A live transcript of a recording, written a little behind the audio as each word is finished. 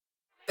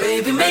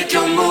Baby, make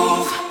your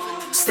move.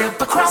 Step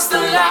across the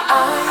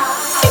line.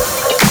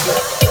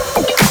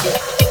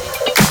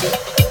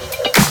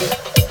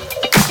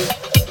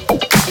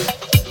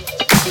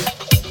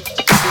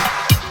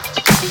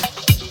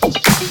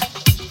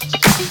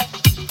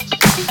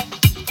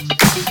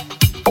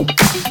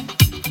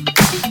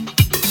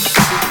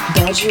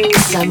 Bedroom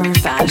summer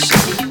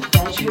fashion.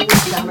 Bedroom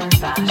summer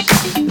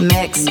fashion.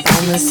 Mixed by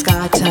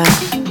Mascota.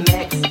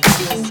 Mixed by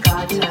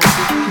Mascota.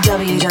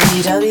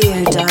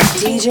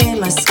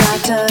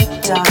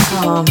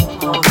 www.djmascota.com.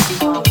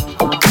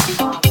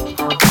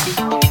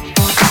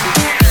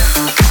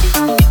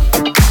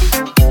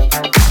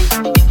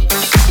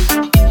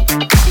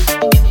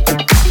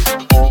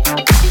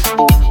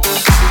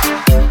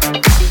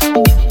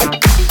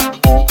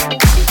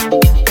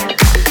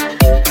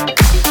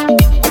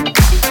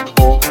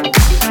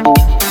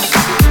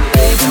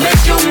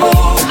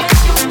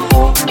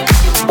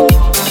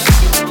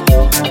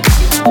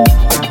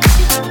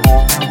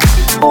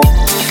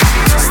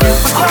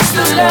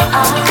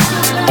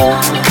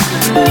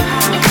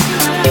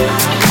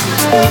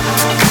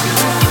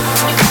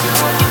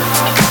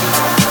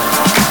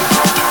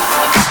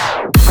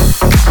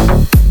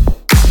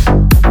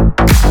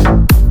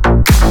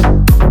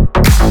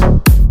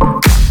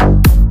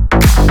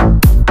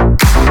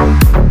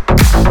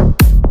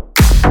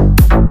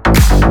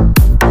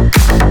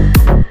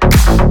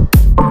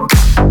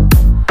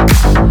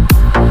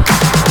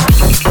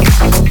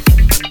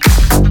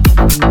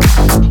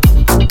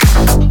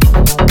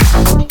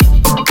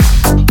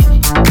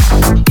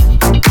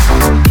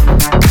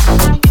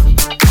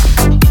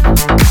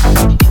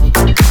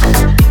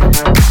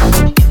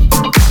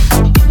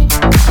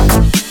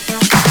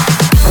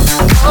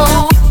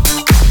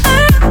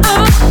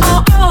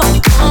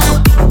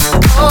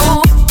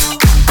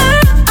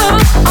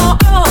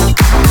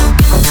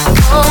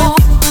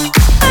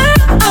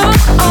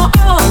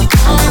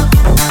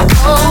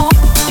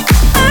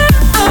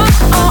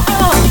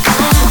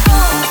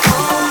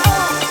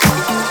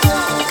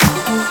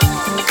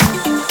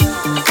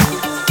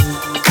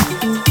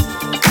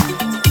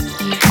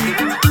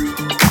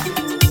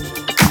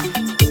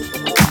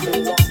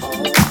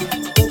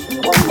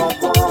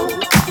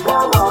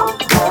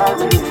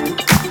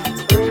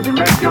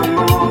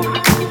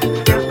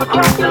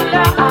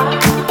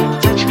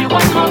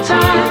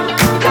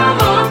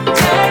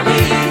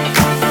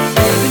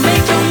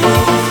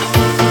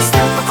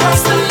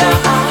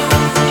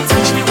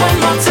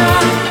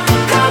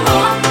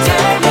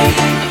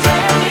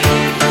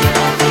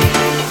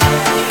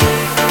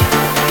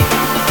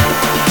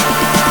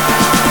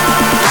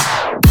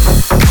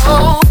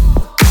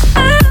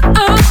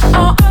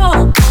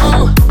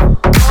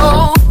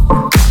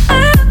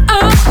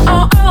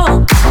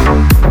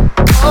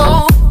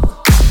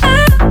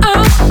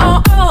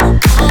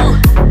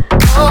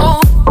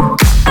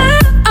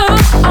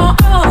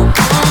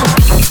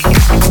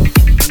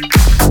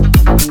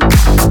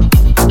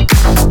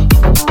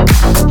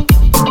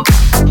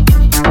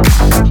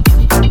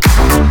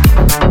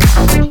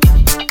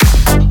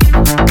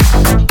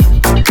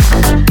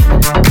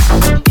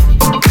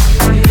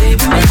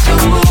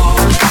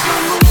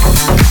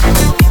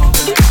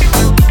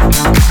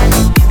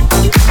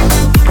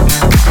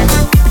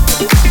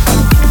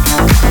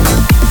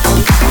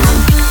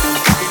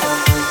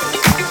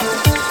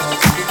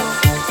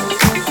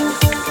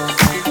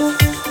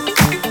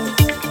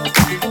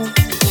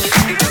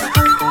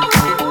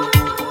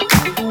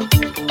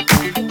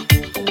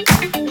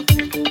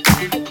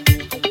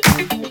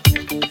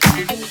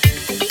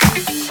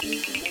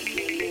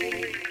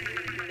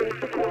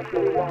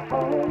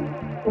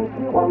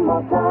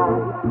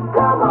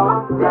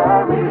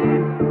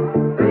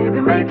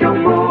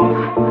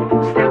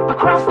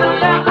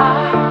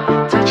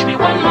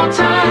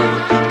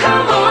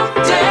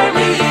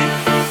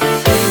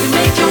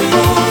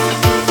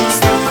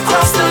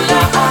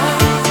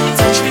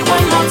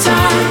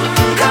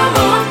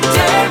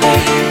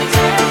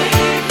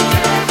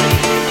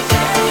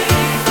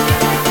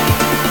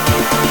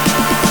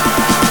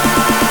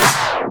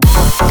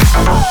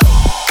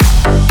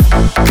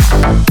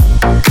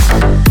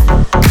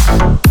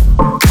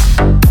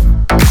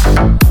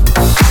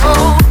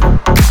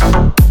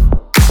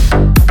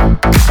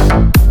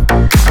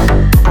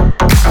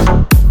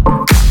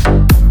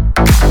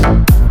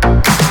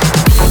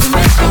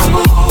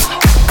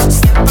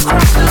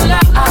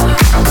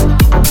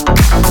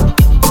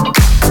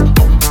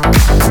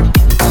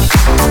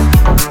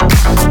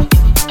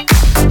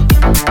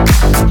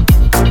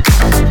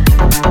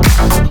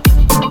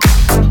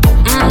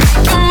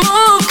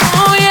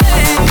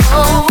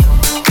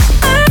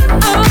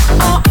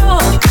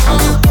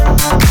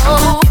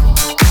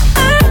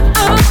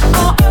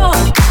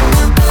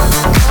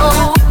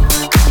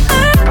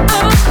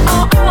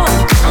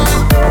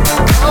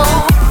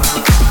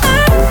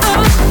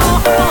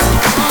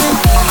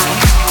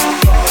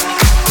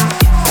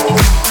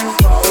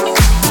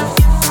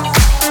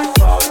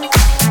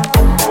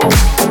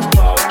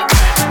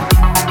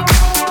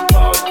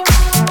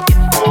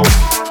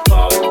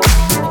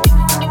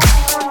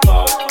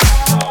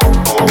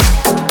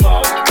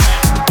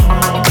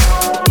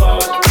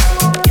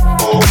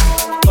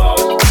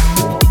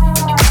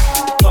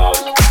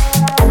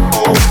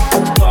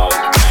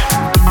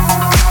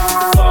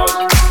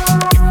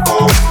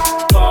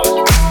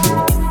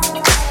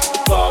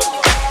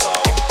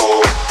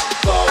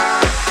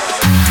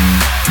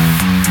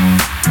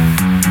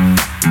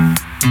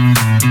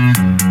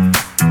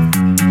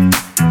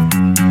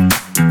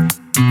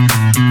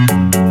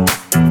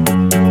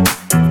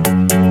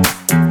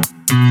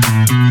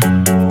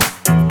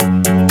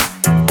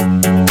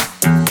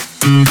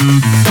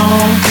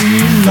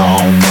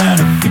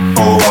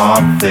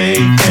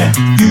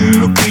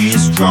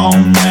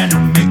 strong and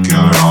make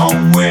your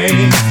own way.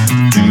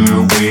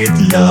 Do it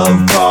with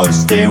love or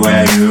stay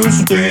where you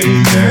stay.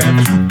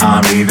 Yeah.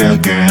 I'm either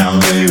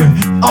can't leave it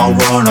or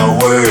run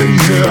away.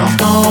 Yeah.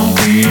 Don't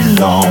be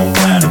alone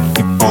when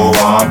people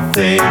are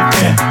fake.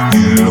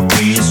 You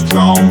be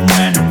strong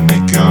and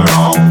make your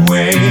own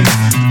way.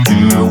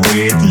 Do it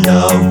with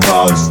love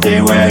or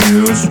stay where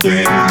you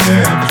stay.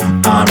 Yeah.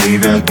 I'm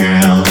either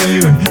can't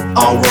leave it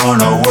or run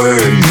away.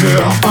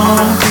 Yeah.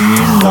 Don't be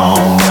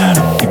alone when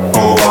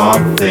people are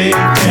fake.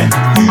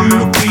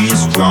 You be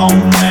strong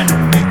and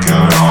make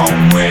your own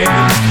way.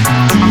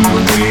 Do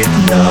it with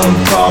love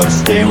or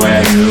stay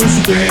where you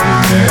stay.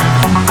 Yeah.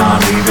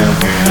 I'm either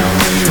can't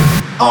leave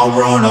it or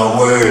run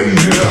away.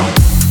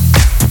 Yeah.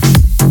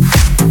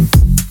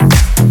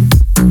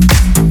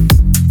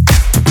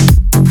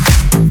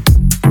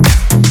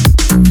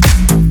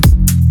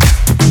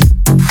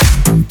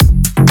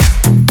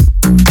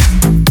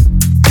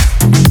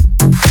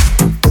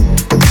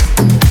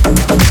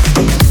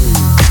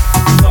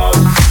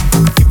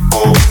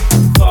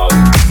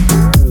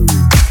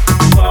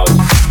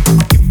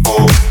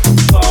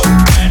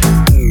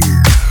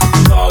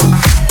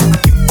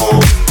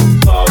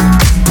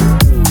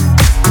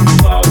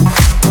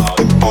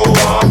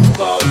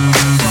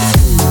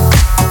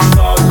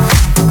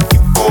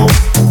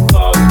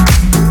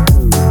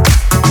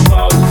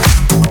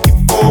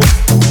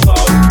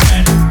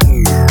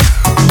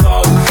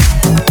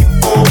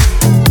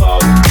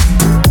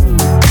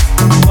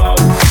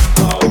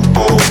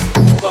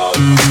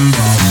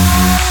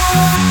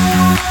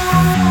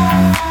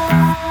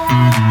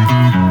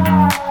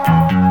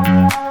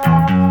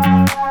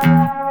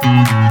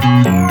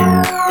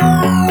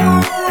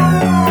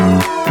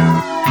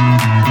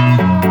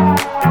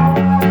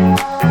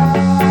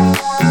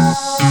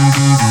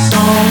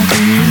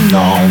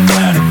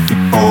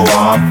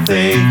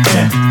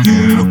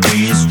 You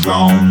be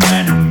strong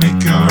and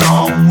make your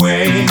own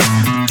way.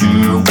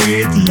 Do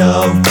with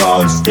love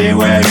or stay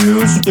where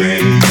you stay.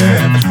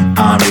 Yeah.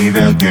 I'm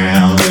either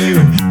can't leave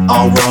it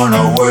or run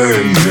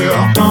away.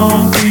 Yeah.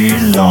 Don't be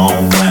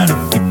alone when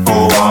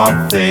people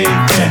are fake.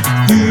 Yeah.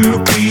 You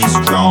be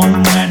strong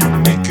and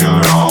make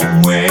your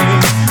own way.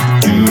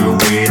 Do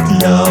with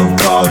love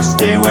or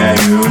stay where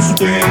you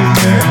stay.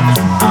 Yeah.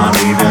 I'm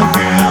either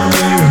can't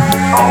leave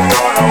it or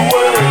run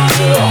away.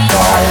 Yeah.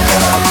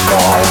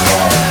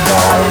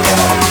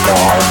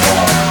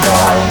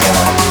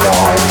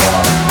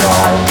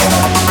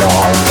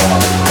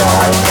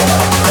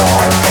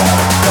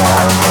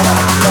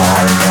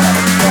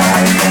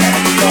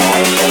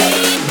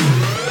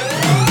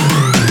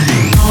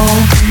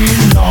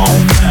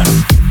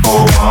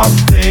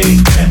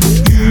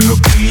 You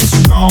be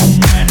strong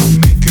and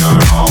make your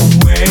own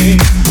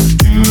way.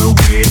 Do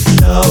with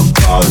love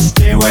or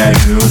stay where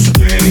you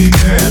stay.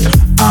 Yeah.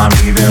 I'm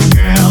either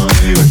can't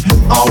leave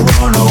it or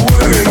run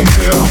away.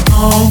 Yeah.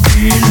 Don't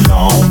be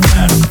alone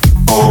and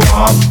people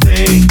are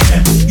fake.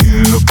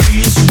 You be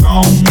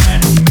strong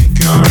and make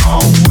your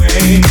own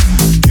way.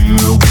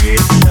 Do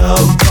with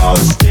love or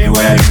stay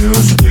where you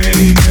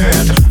stay.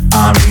 Yeah.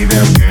 I'm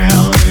either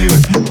can't leave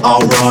it or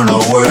run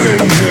away.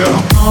 Yeah.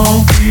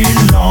 Don't be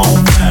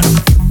alone and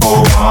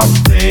people are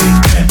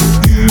fake.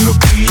 You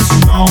be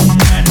strong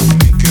and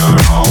make your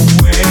own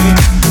way.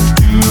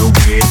 Do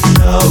with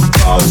love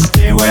or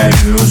stay where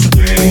you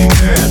stay.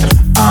 Yeah.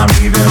 I'm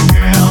either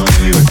can't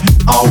leave it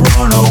or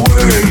run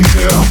away.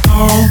 Yeah.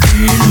 Don't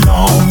be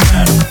alone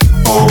and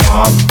people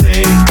are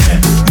fake.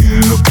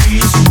 You be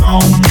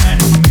strong and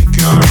make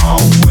your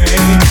own way.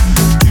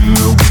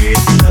 Do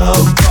with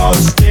love or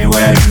stay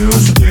where you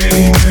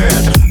stay. Yeah.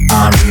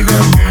 I'm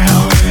either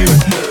can't leave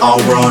it or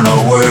run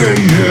away.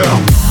 Yeah.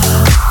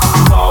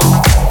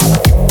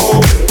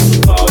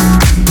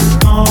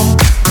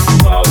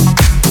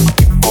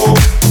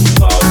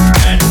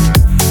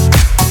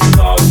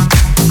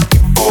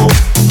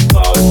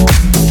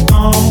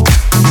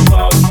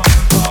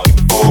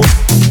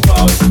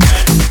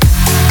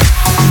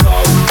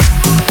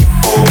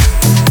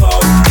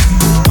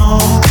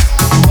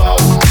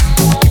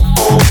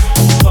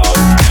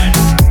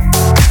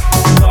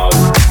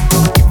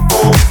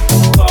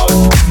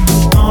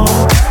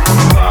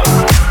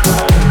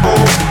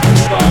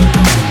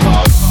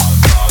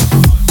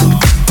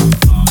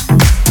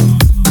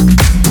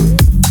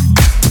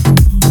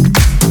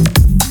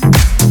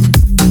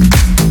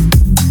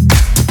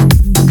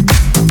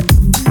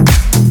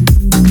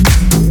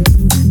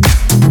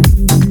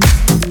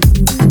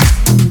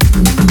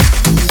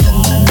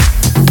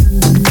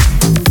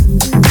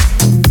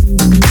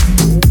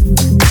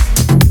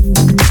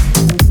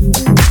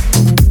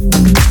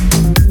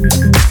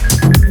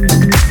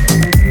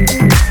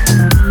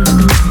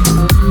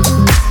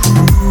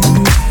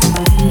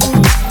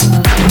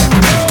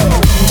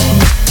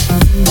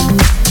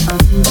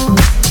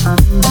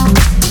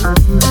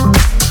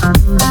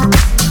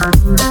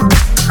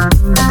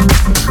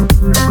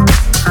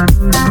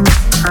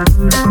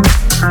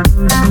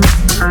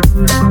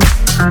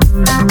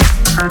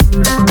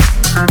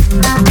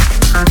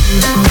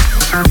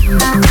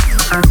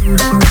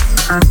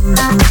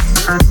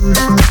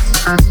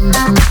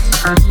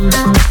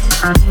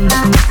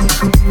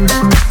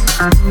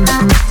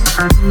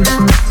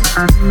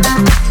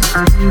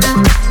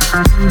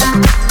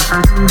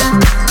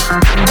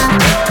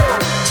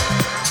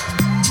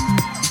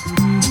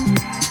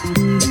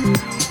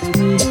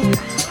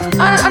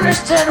 I don't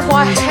understand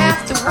why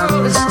half the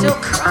world is still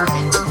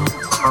crying.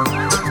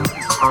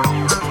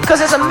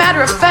 Because as a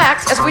matter of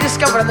fact, as we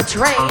discovered on the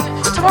train,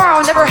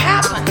 tomorrow never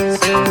happens.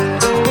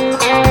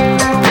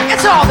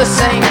 It's all the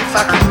same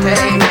fucking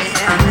day.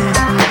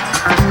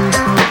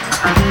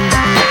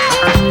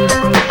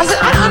 I said,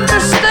 I don't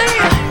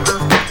understand.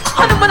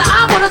 Honey, when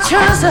I wanna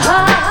turn so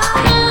high.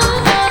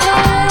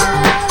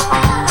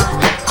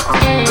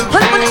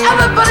 But when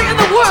everybody in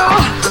the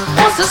world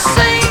wants the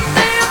same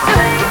damn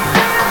thing.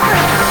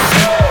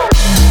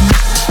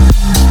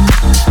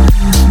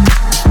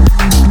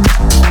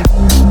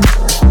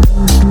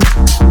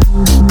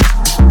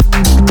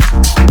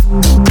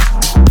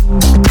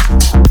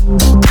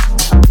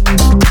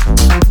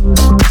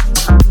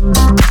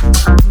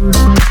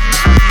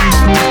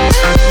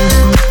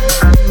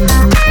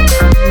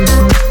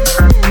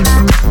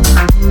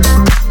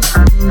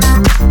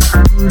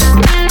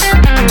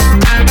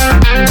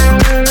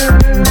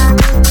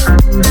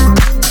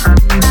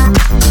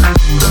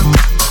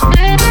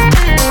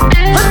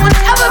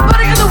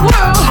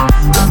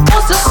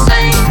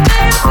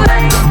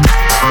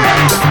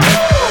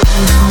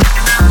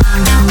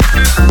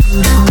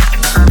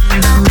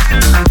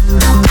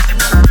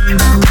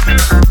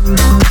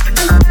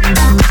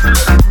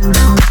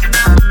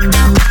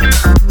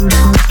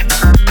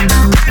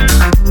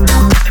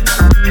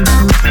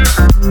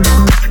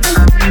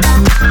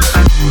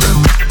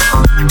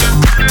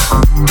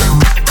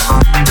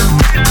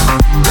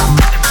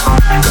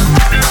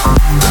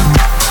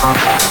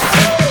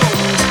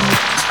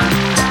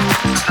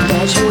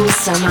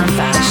 Summer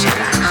fashion,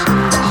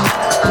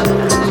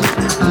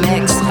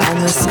 mixed by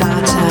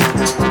Mascota.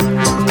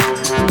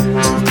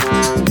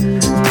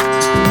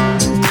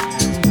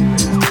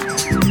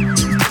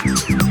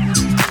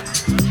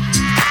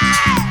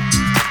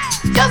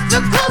 Just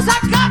because I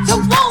got to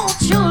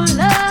want your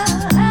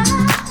love,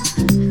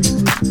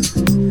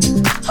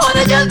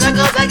 honey, just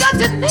because I got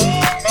to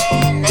need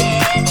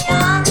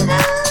your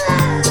love.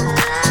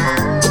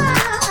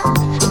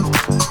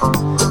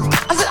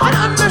 I said, I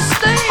don't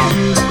understand.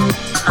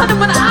 Honey,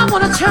 when I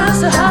wanna turn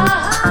so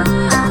high.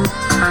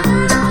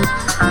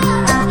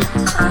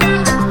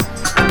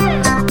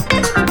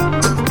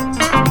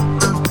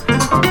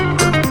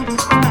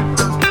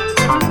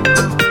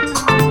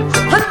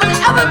 Honey, when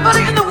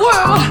everybody in the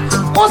world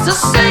wants the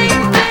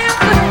same damn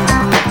thing.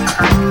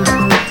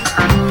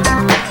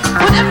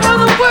 When everyone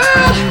in the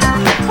world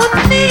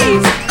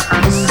needs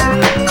the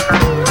same.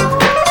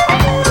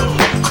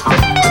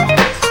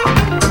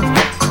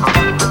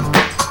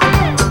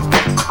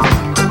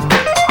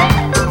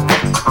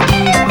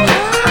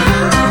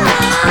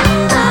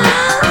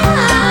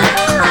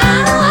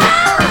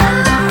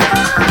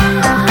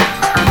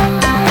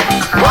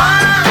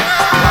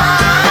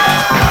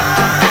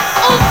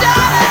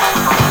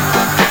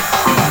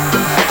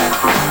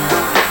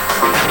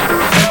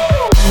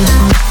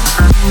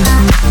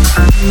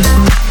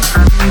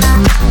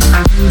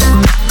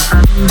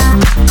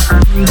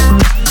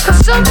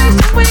 Cause someday,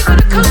 some way,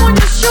 gonna come on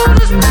your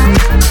shoulders, baby.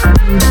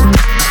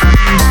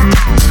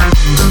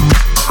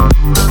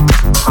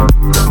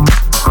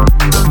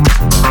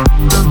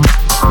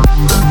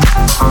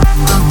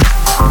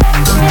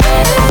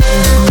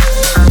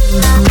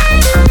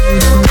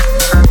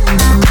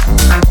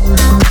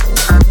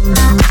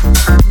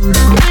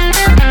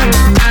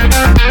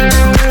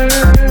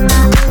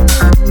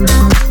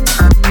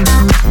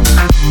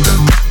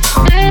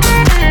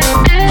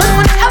 But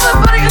when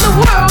everybody in the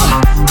world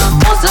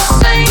wants the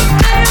same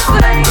damn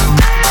thing.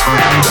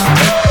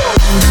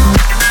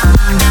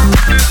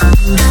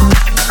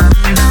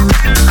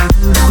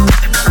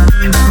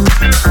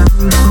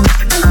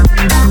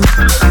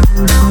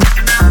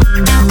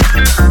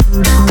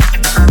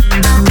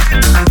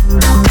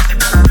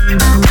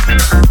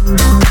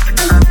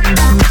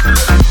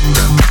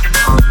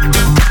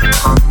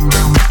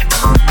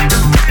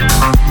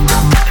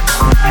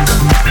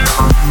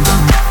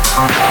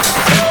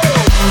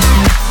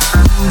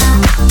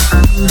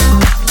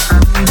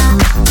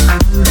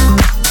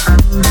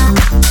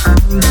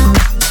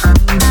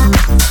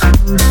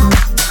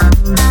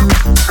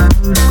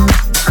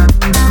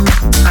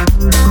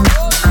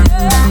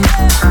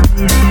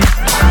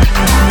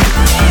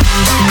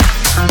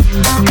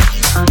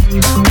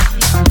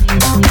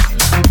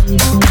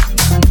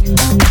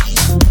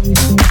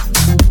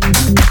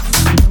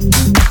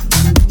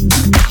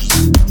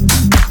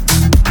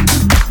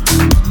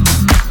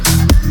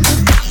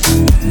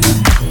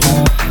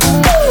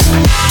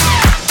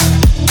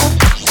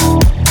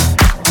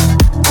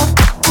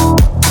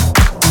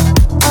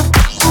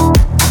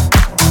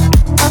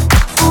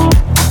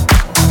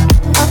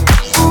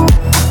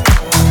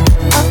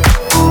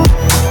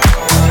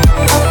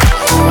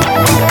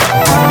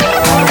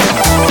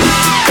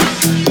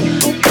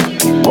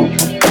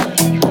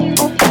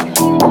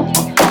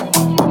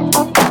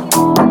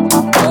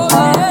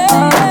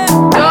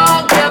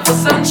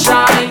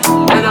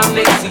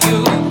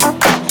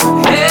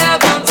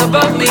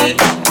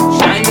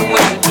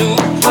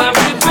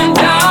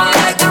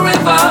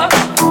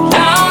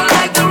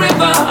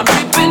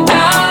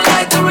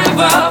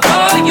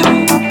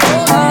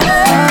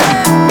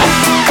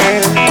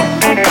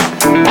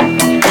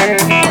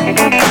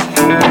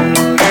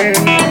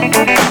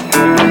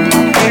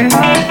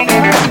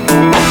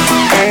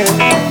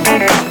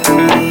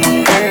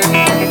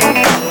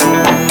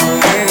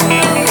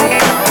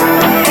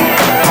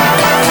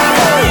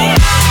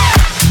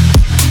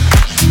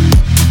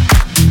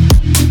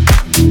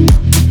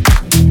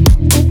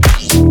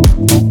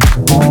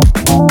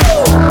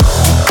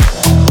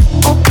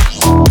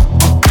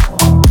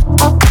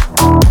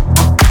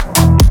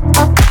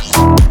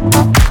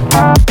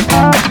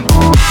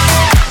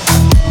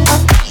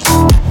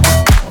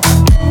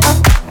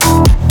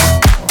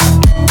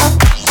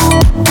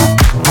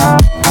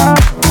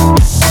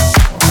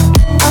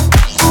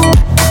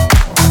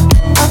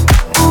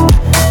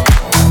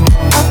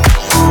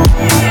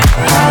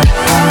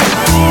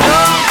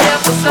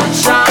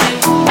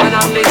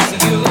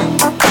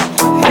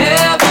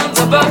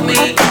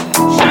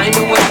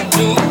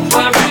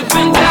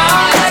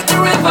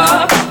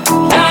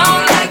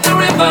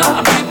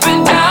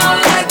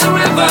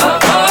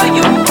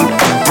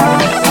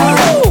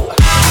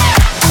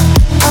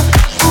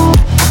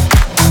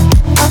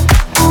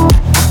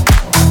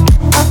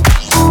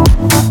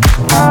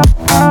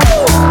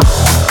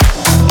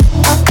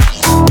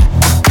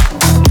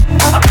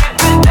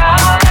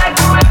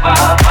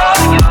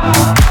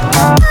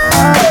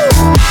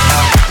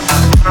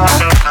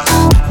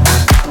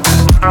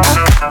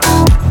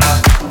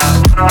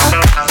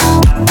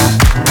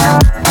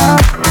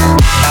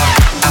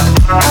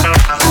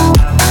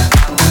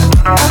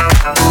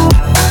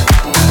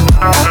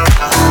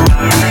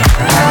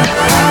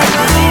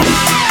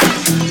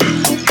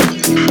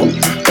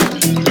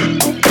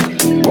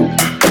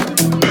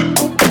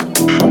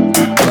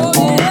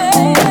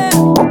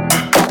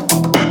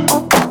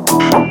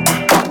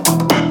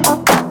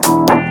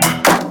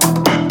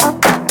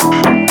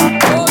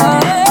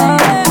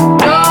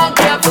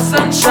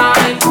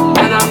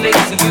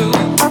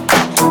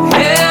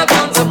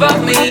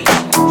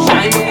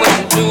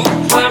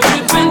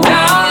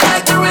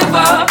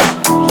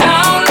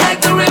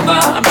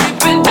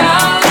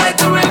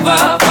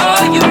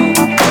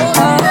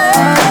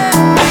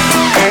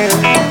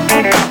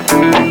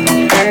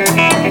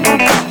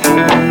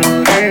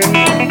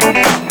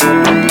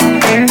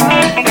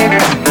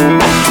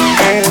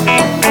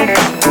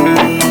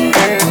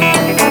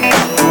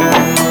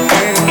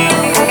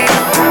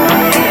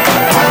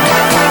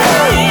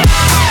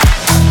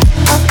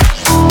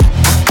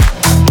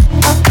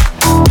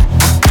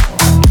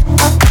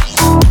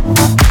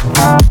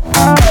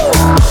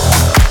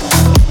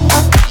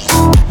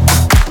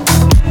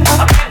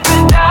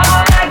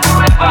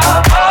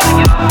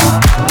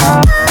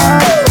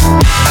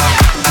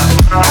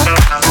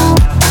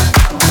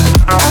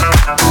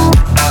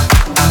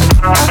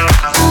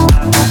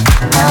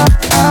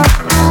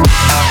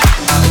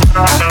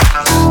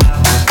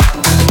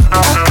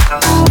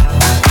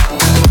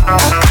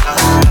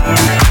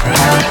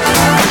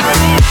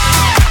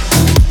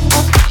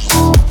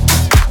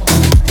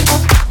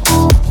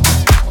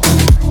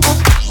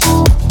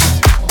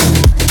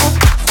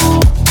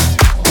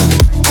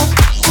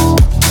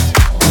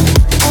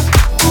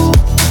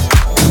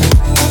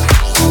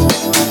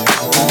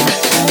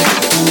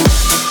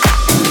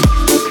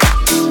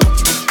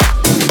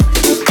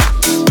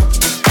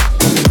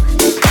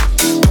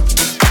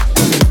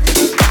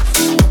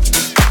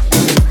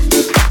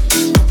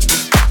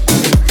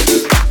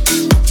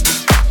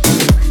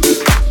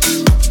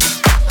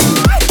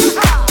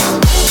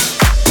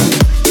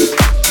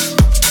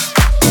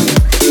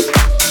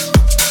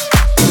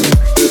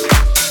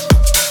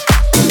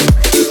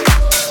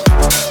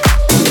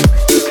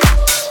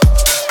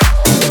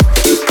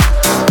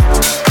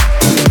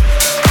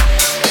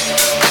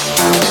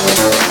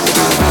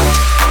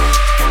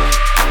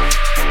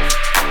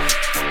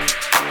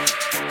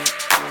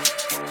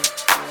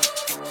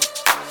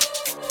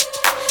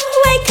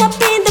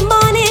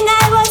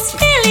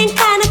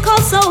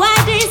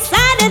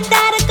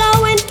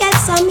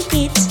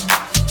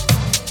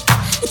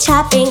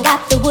 Chopping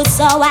up the wood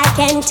so I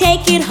can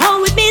take it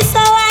home with me, so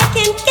I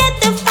can get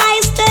the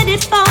fire started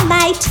for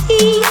my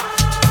tea.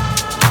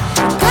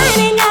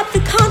 Grinding up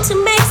the corn to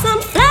make some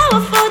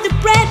flour for the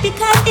bread,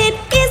 because it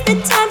is the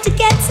time to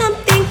get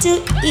something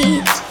to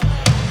eat.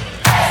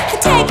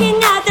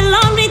 Taking out the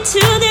laundry to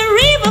the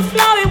river,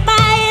 flowing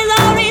by. It's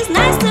always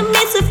nice to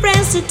meet some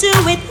friends to do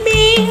with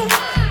me.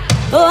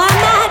 Oh, I'm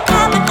not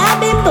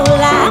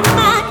Kabimbula, I'm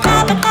not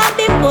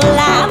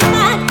Kabimbula, I'm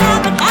not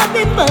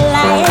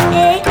Kabimbula,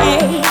 hey,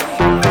 hey.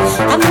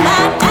 I'm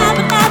not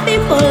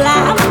Kabimbula,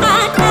 I'm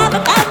not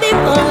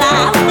Kabimbula,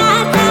 I'm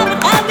not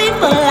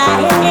Kabimbula,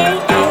 hey,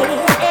 hey.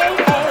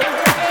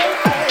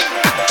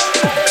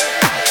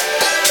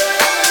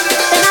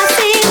 Then I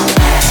sing.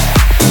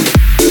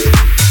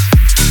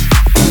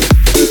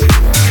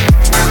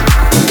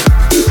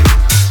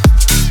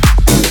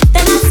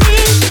 Then I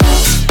sing.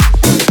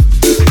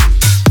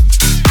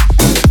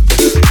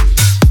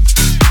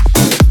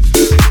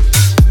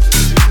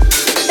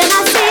 Then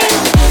I sing.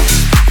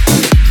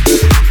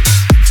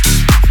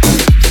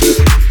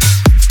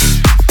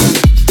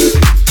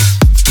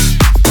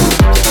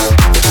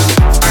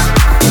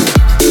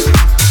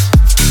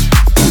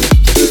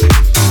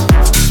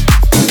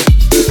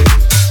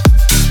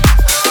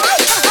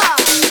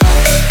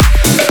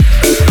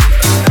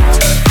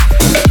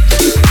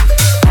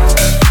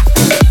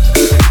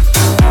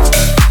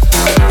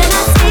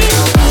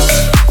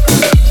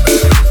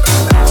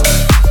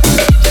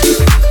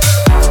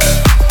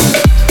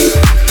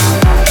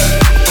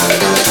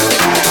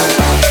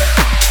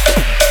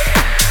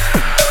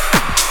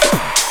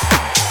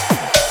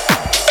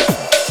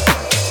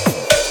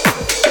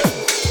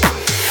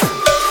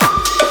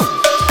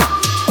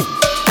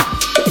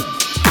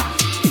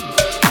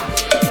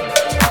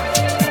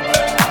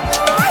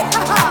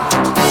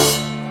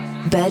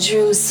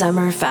 Bedroom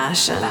summer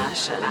fashion.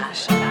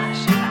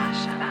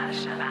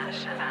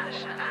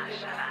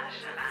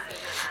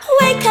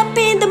 Wake up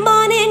in the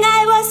morning,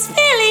 I was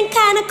feeling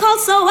kinda cold,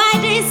 so I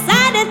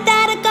decided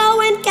that I'd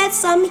go and get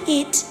some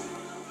heat.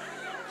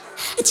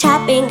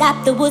 Chopping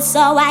up the wood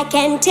so I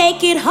can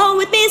take it home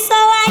with me, so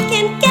I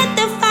can get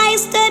the fire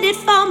started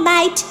for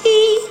my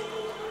tea.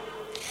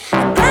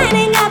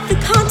 Grinding up the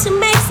corn to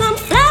make some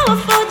flour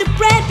for the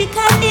bread,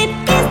 because it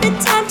is the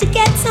time to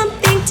get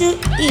something to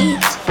eat.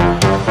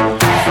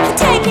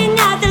 Taking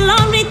out the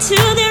laundry to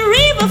the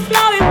river,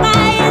 flowing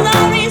by. It's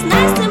always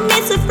nice to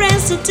meet some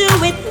friends to do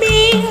with me.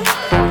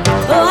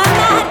 Oh, I'm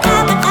not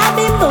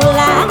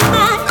Kabimbula, I'm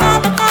not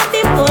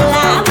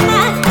Kabimbula, I'm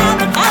not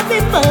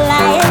Kabimbula,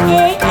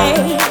 hey,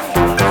 hey.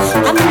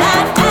 I'm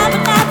not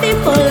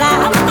Kabimbula,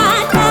 I'm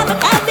not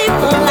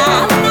Kabimbula,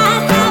 I'm not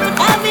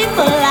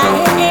Kabimbula,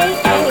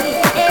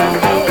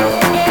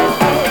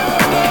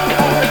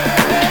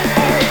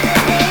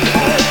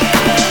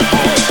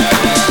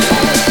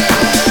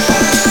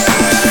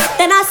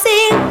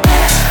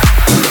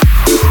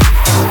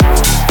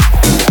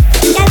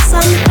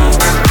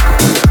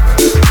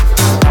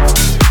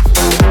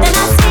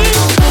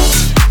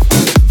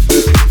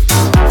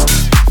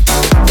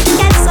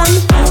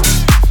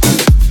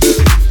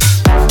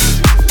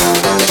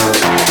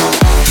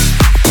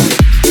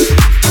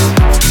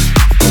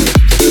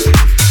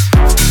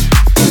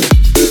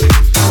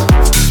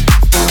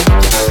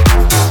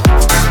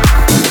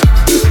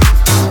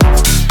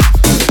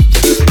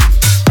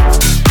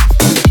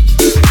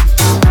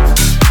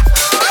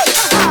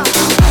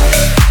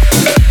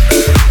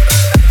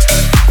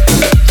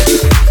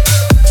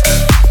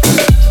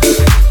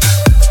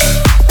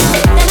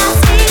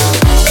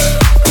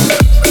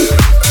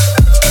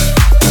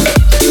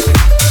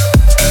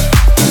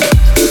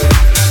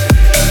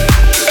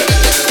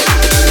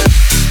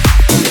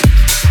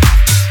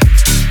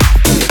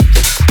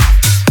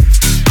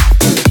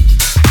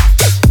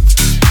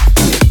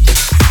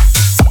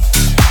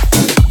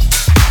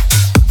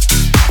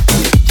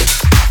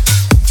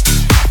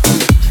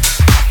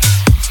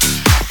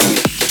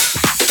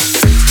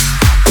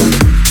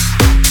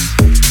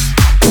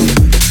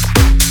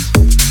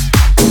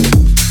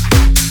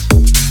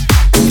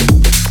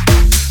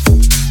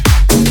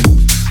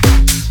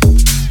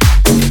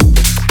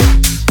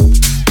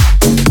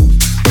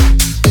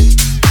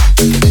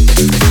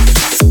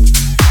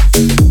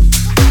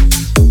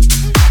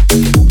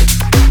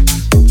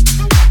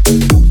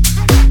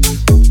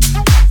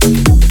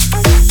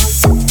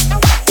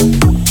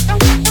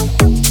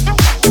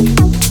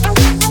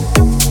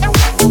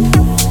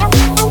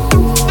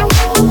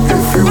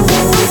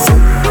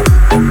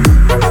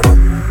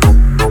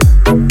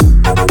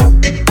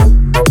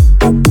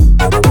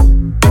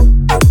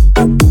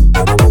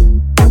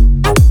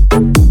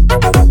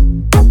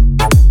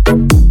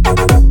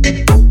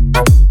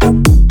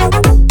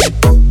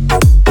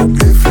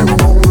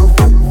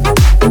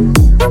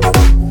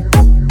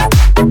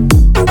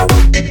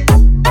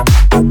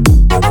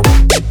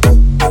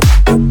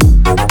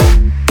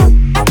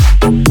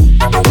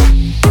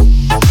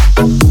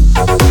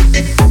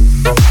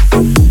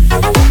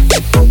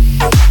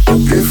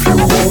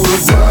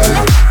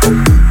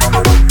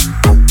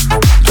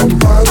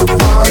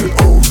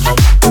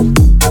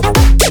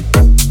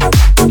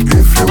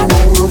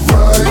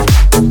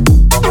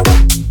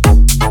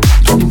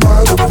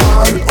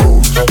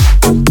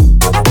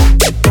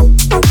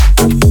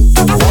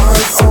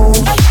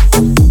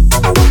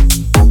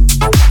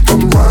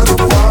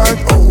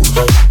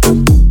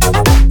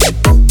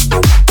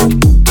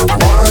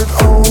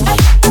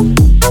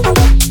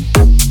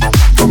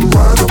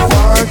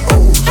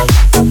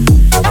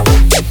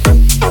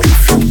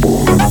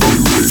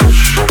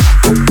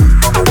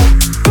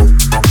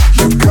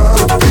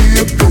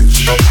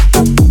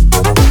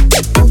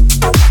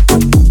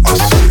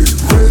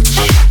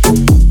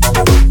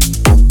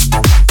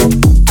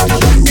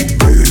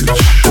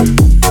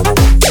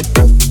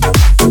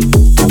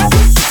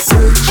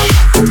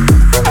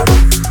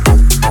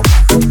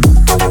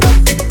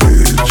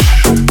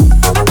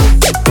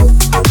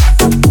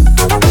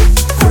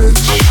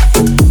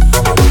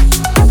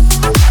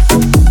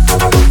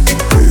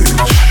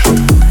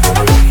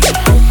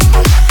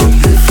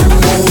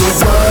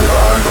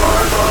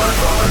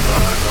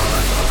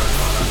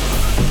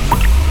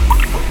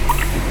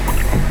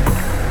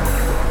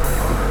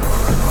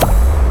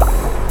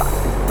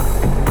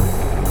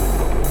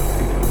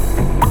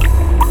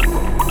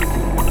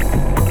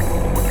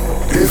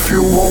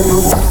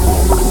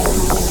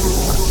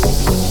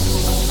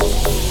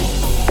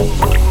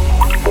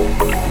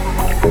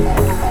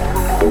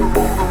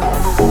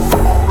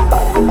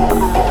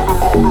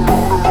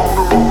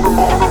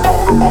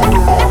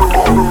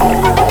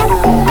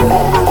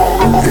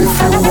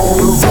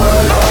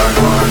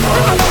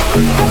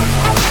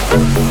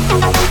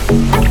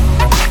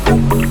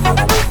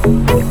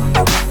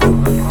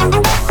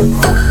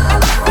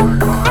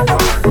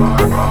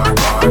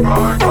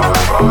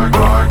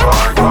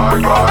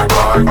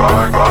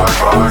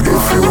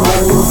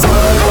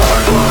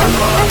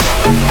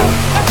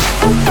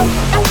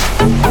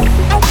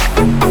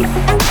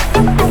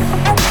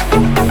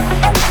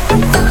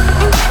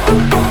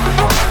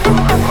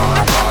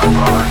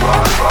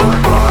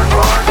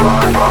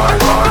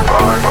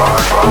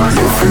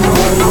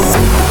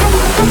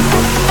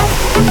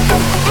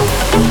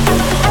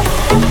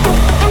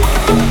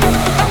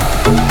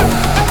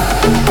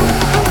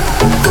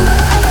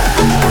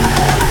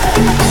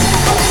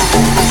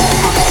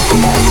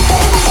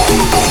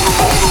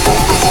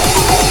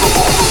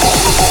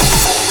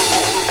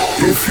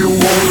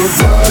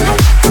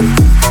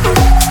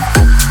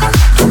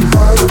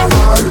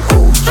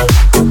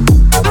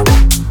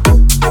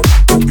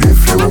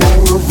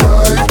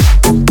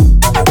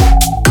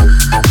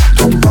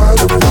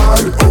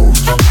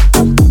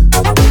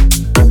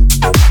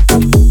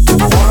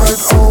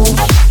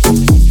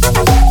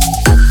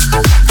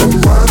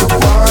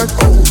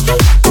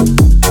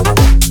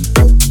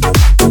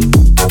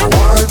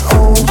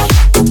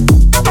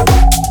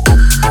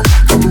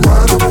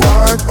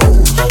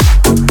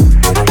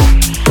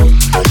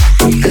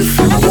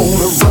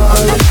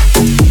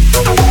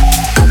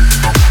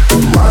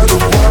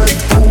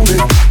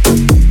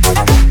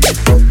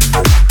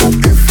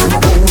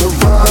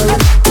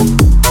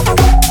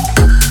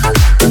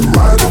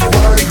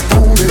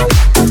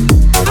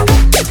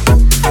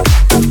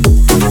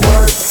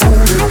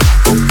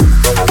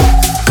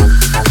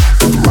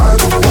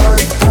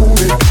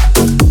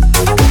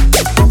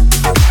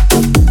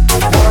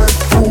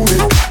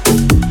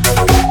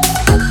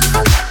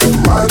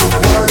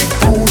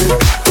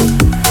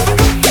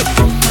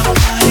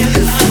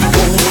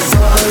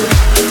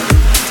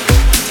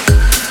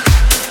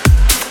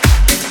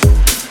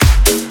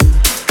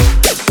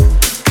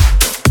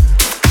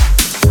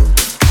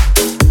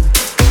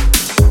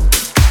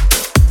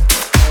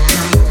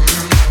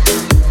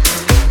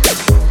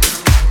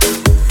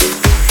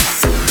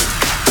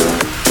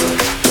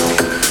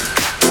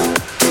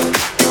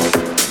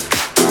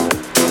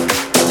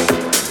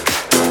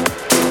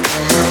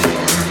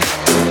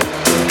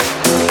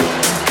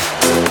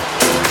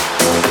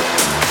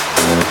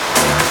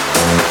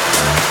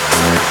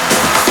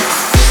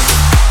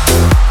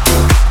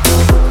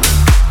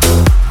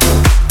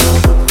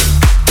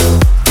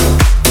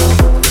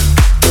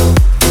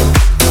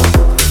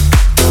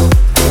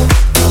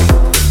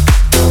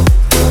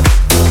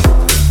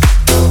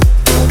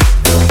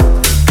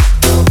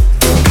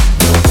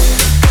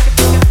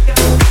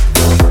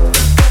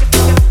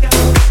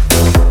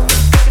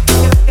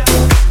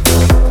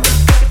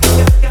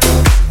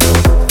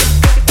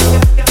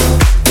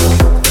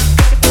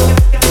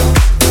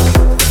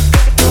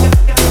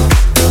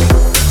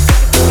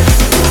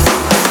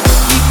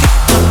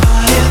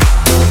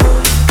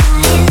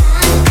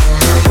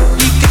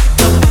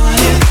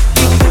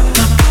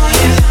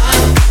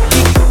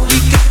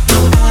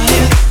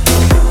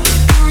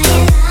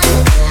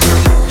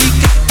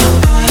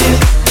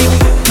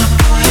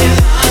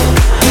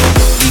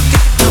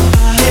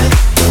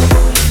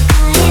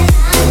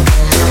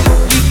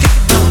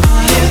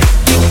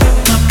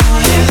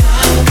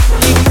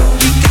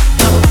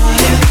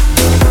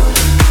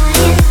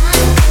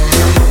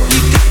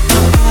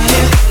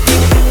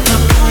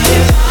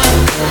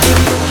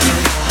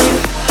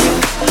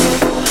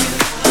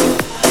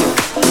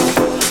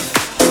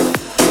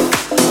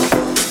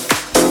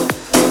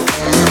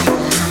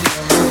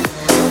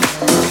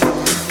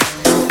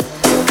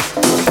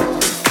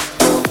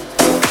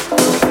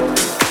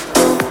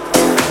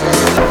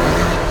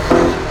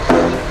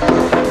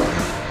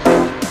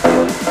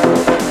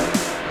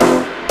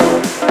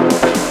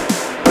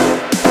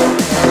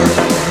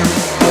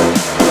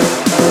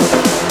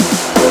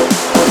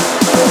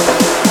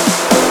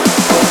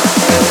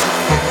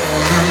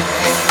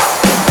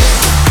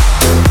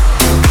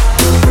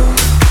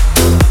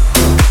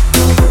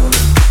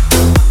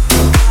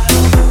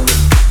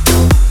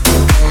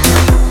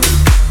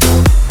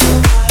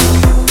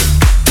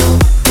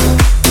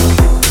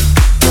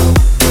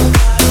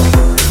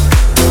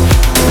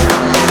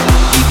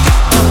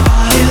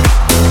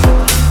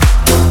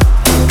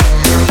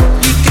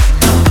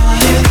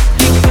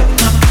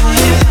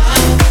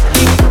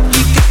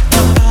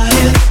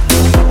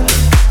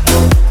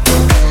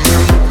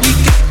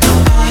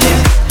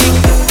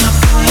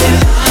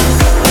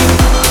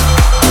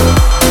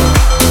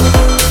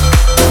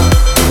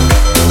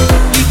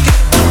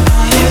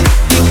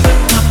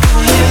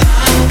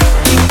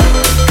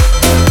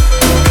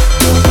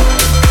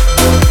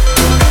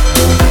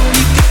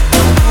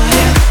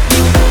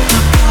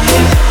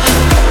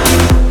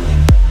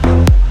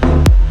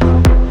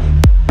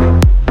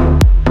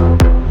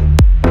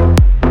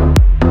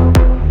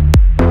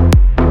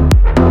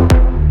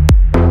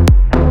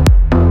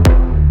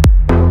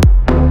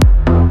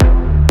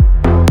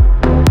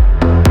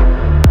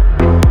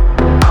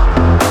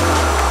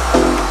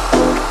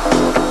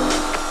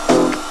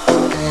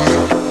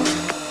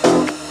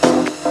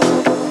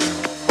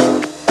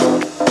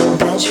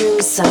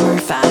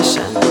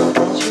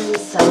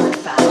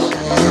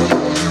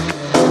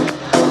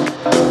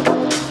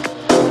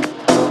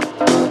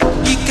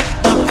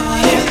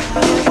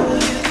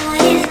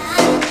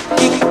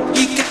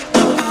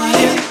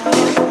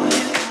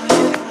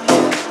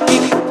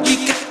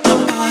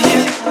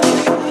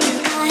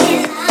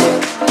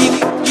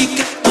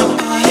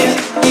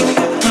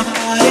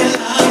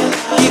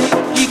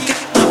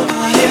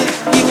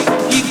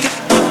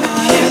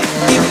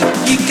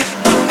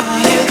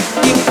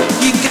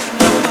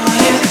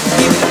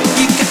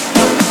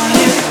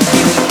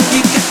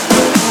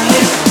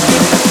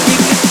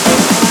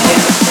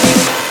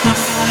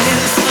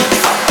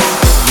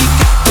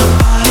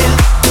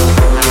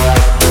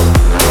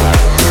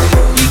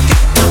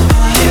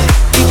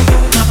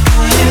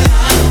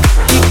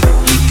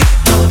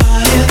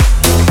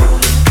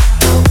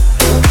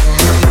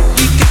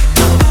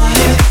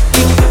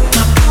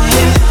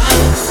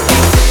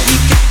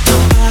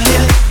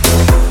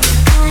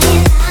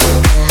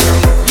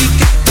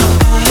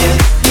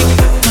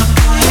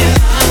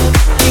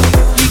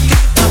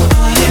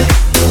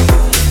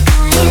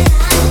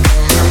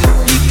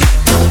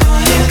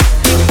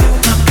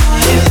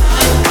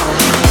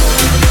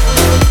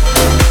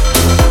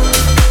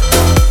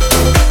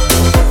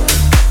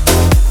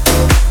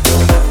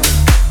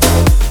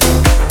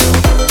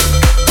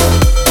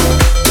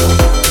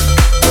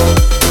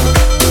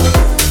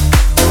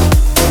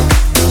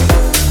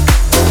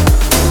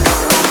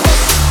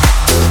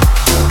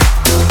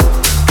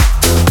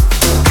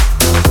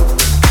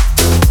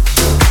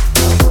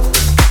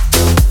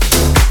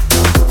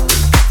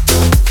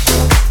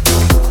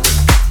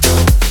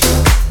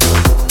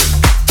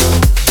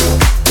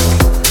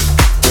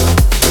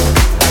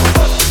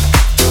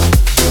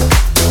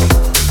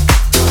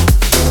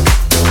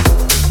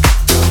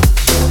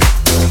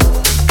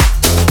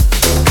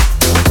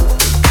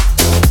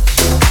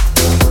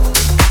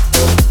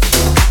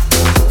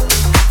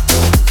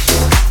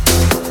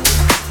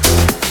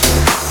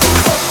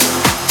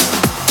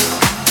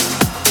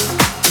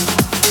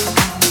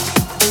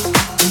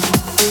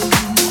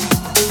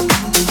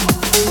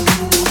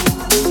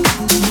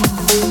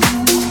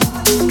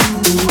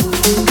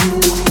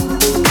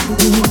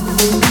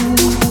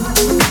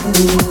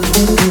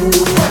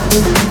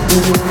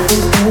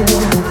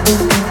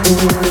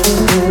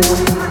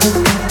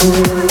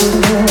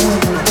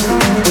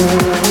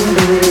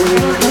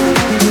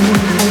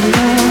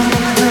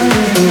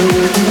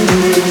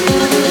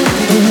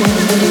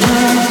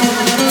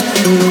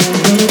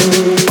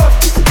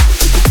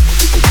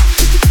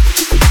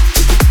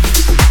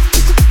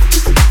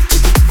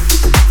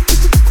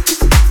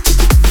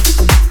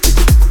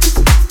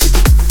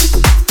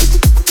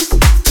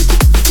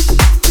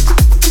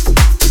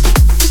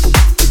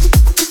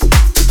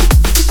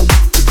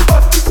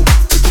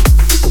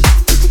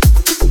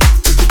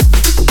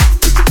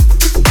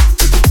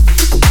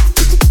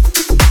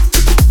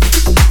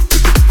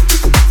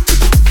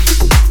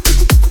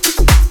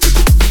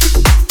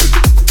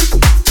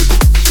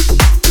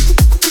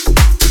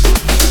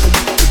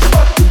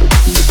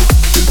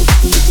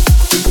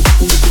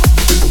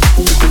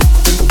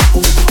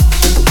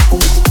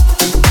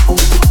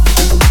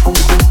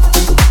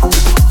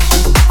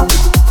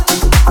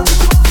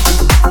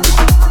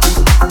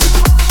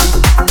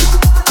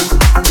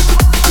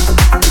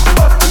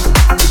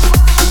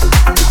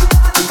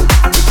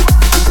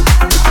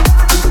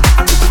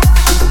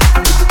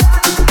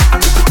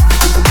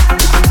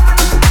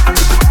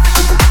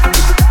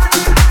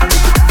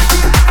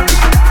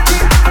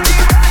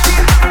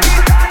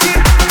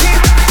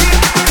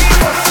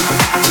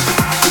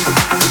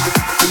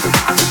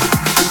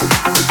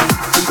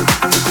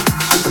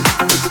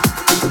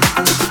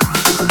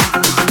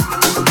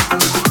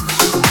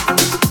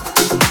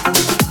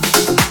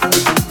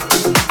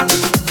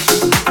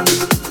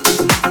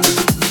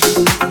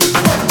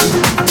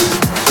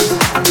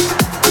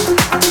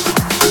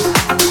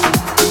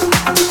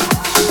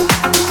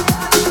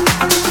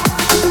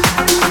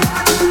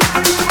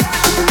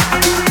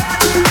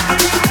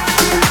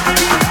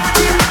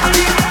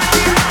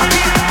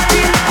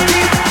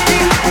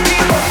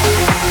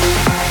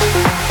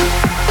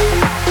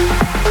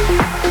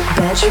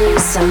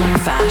 summer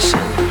fashion.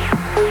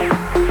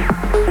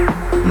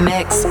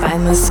 Mixed by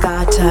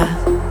Mascota.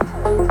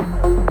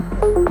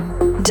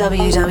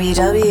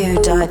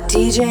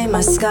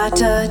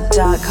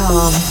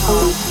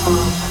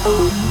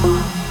 www.djmascota.com.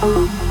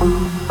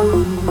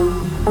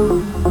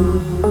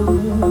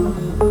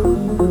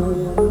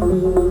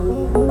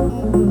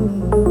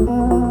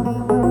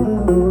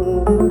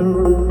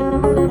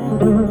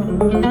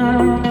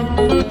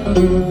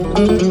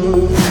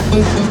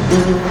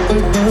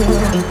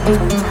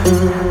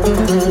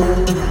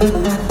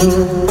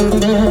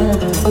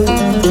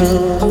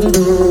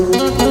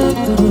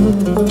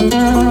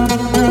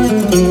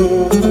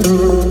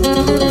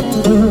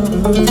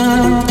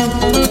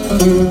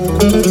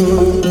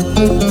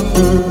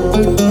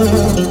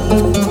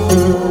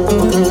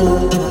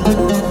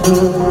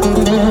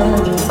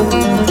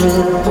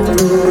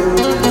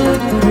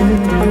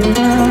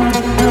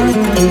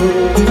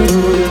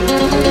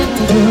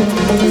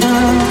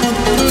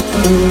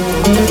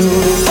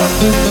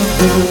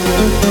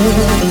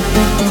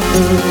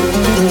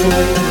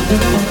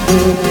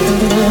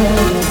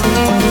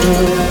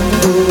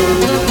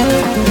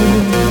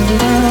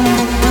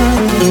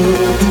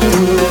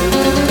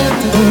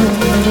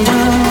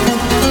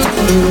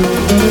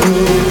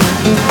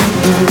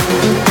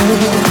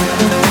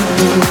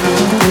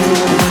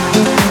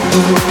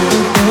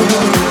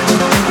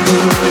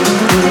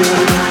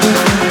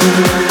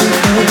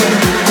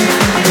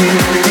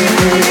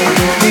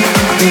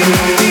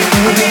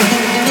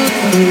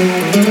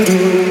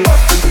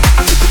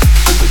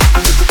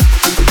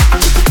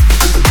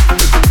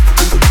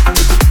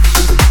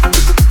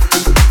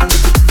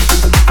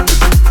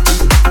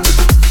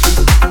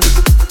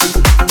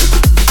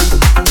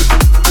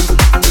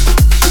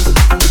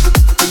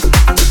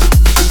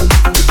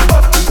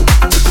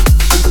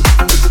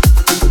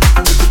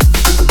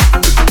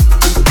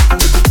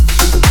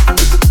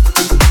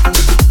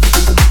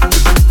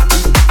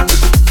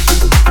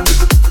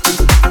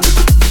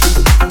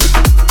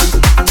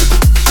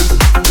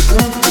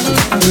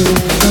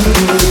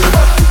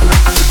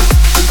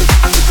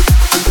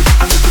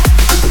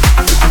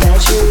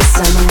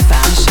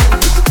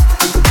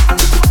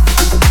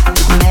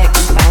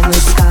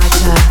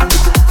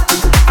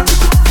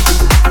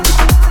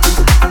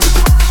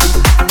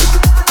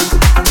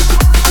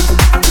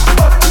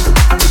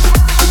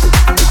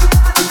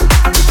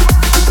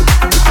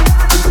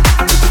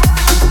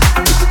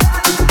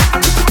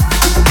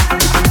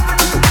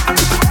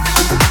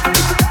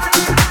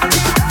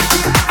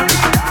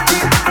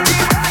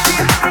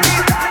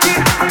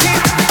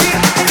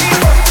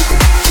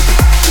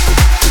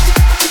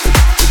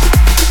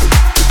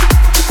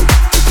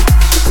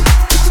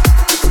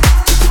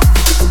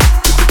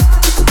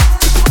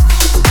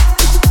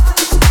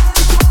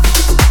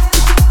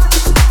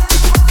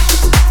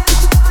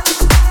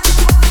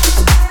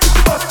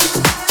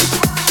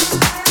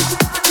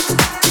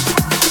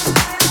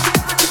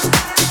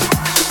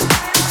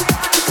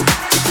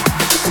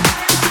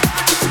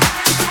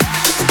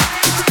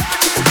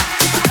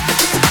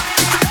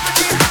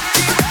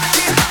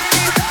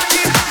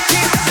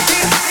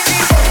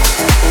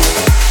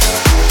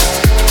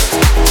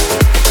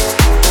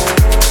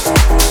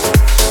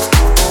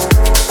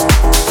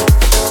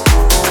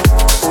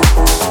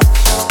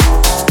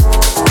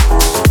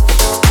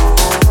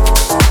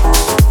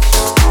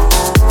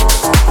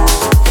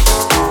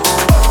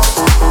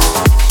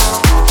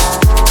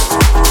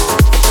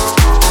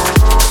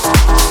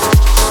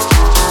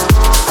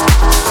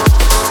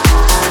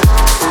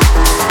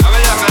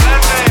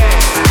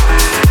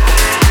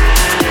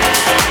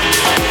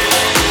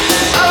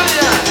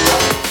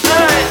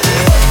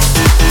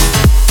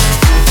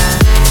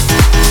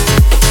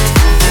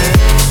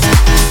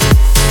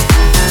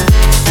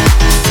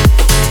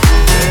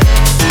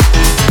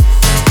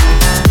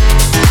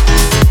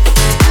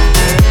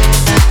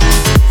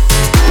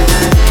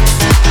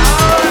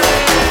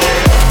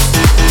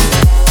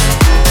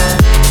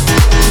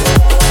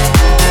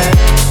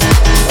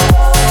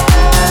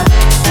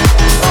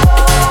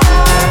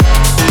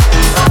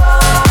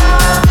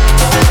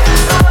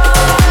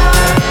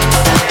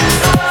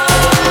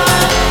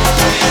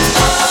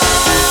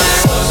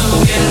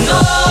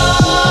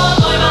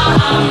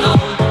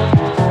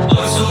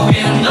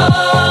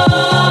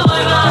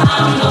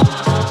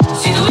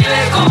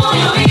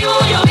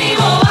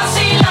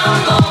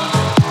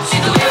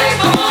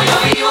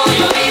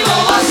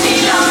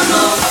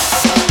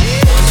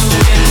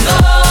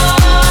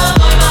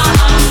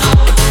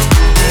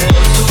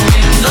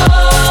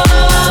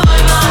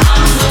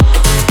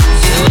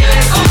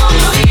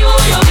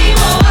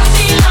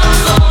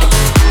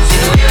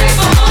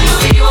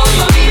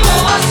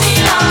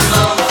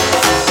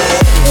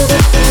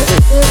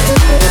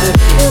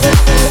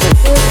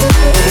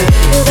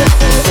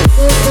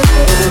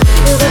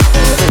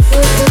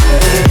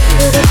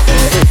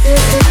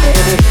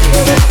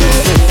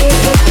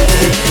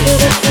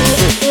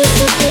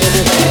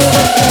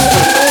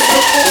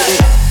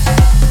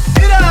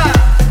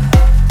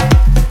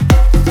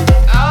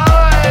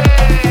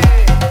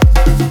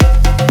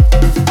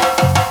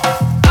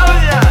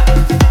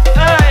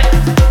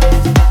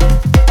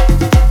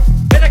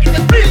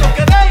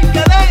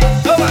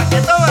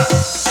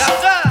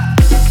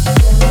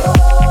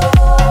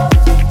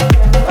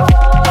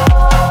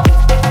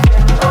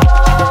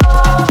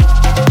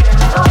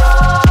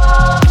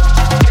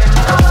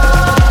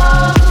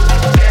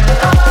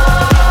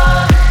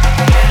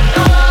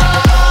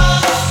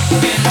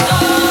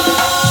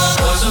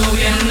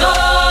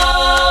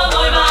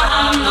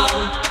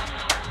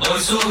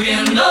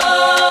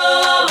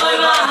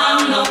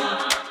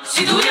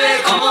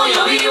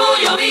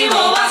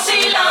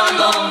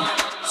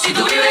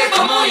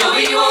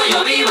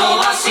 yo vivo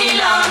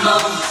vacilando.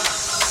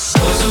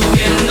 Voy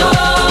subiendo,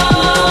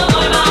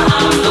 voy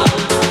bajando.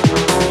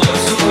 Voy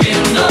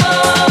subiendo,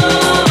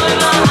 voy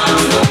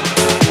bajando.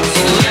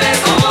 Si tú vives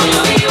como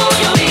yo vivo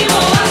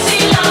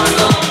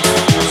vacilando.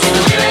 Si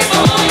tú vives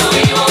como yo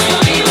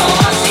vivo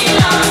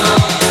vacilando.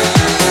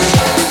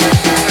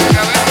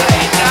 Mira,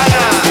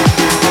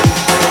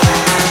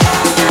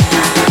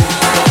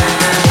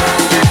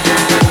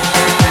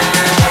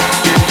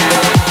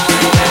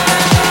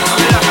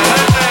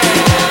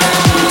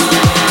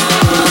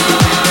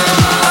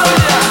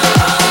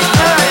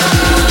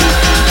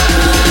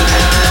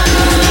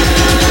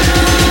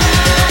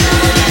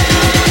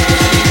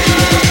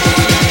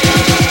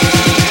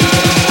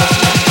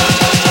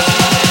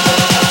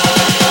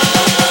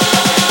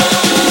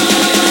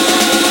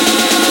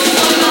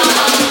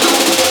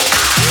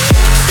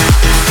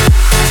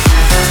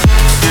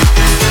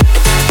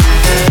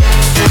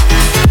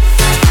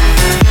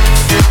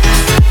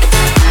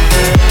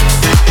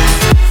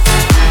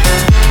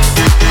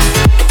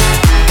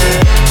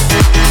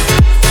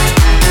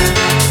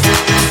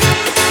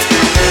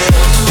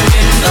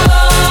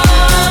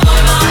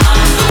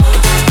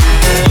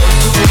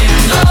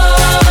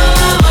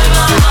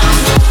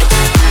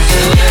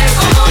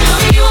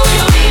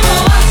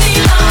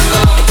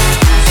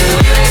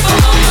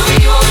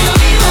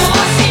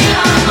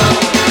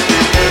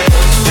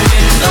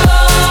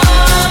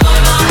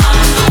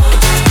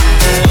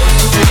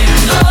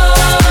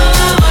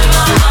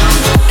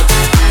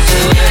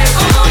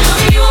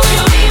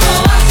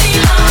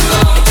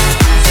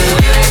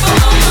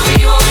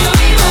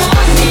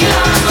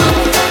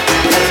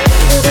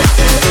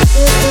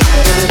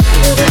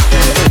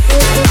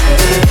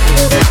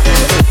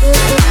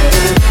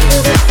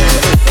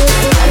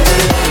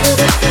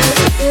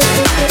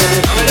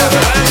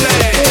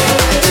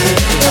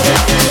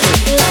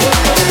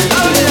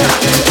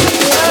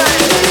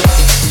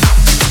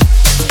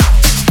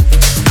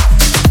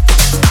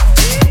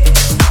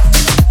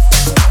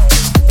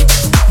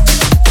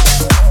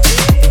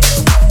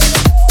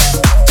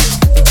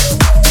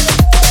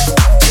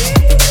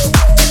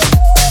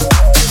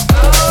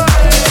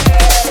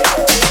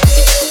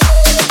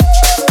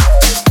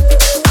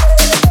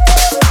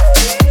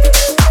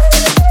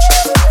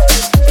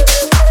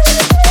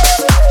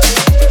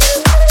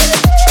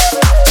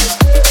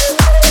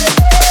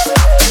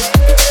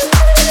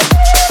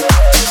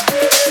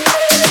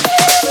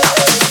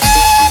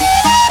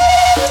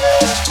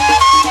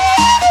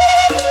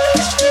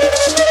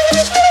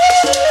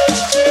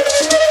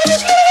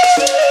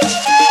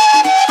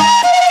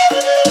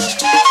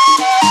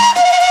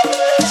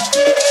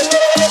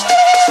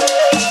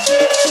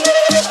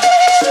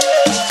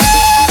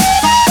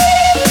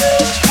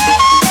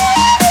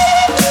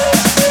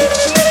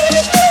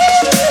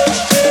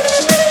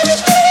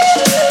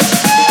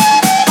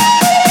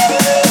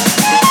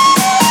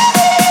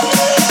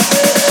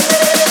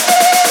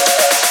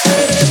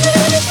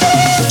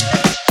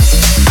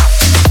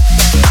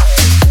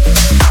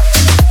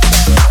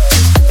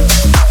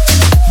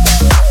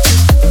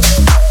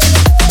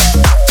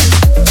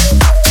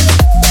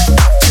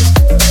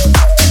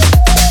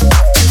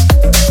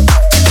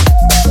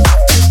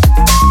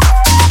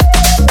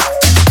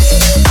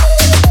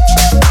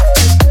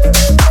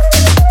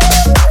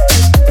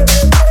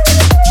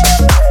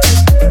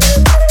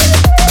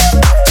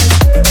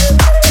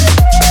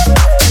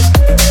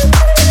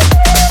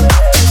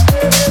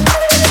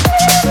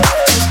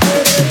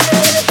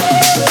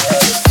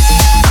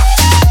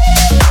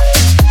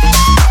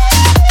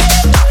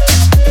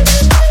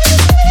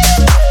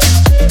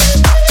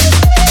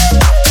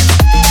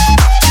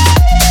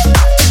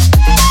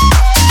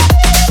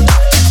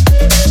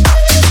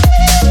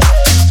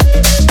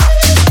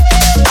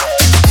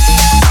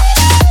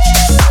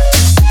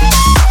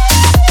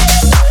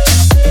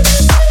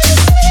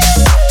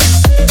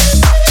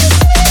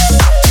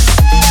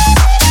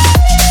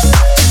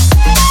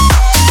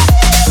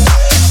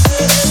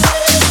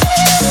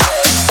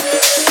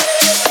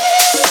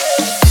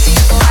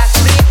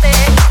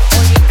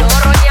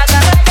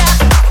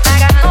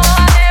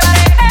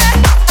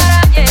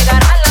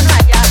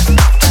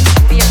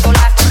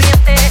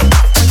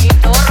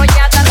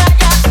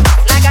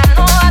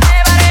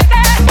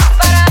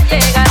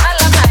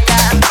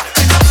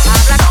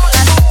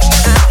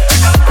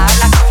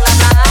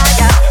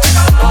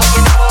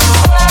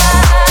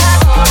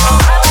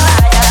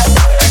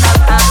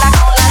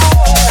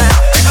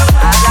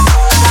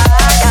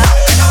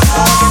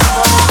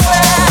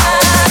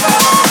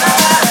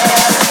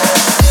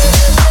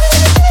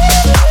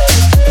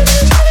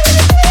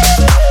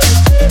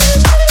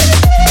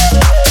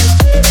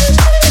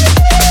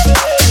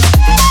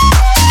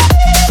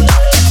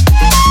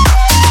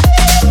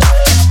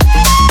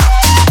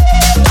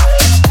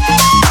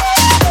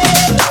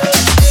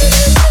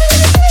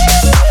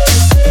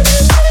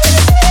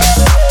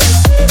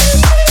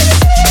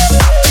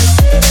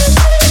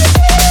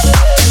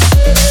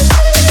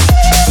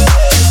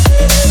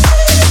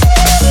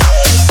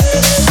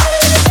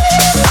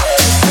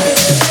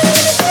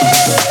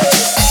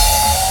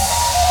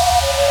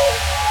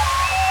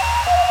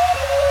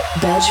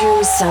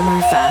 Bedroom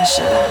summer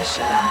fashion.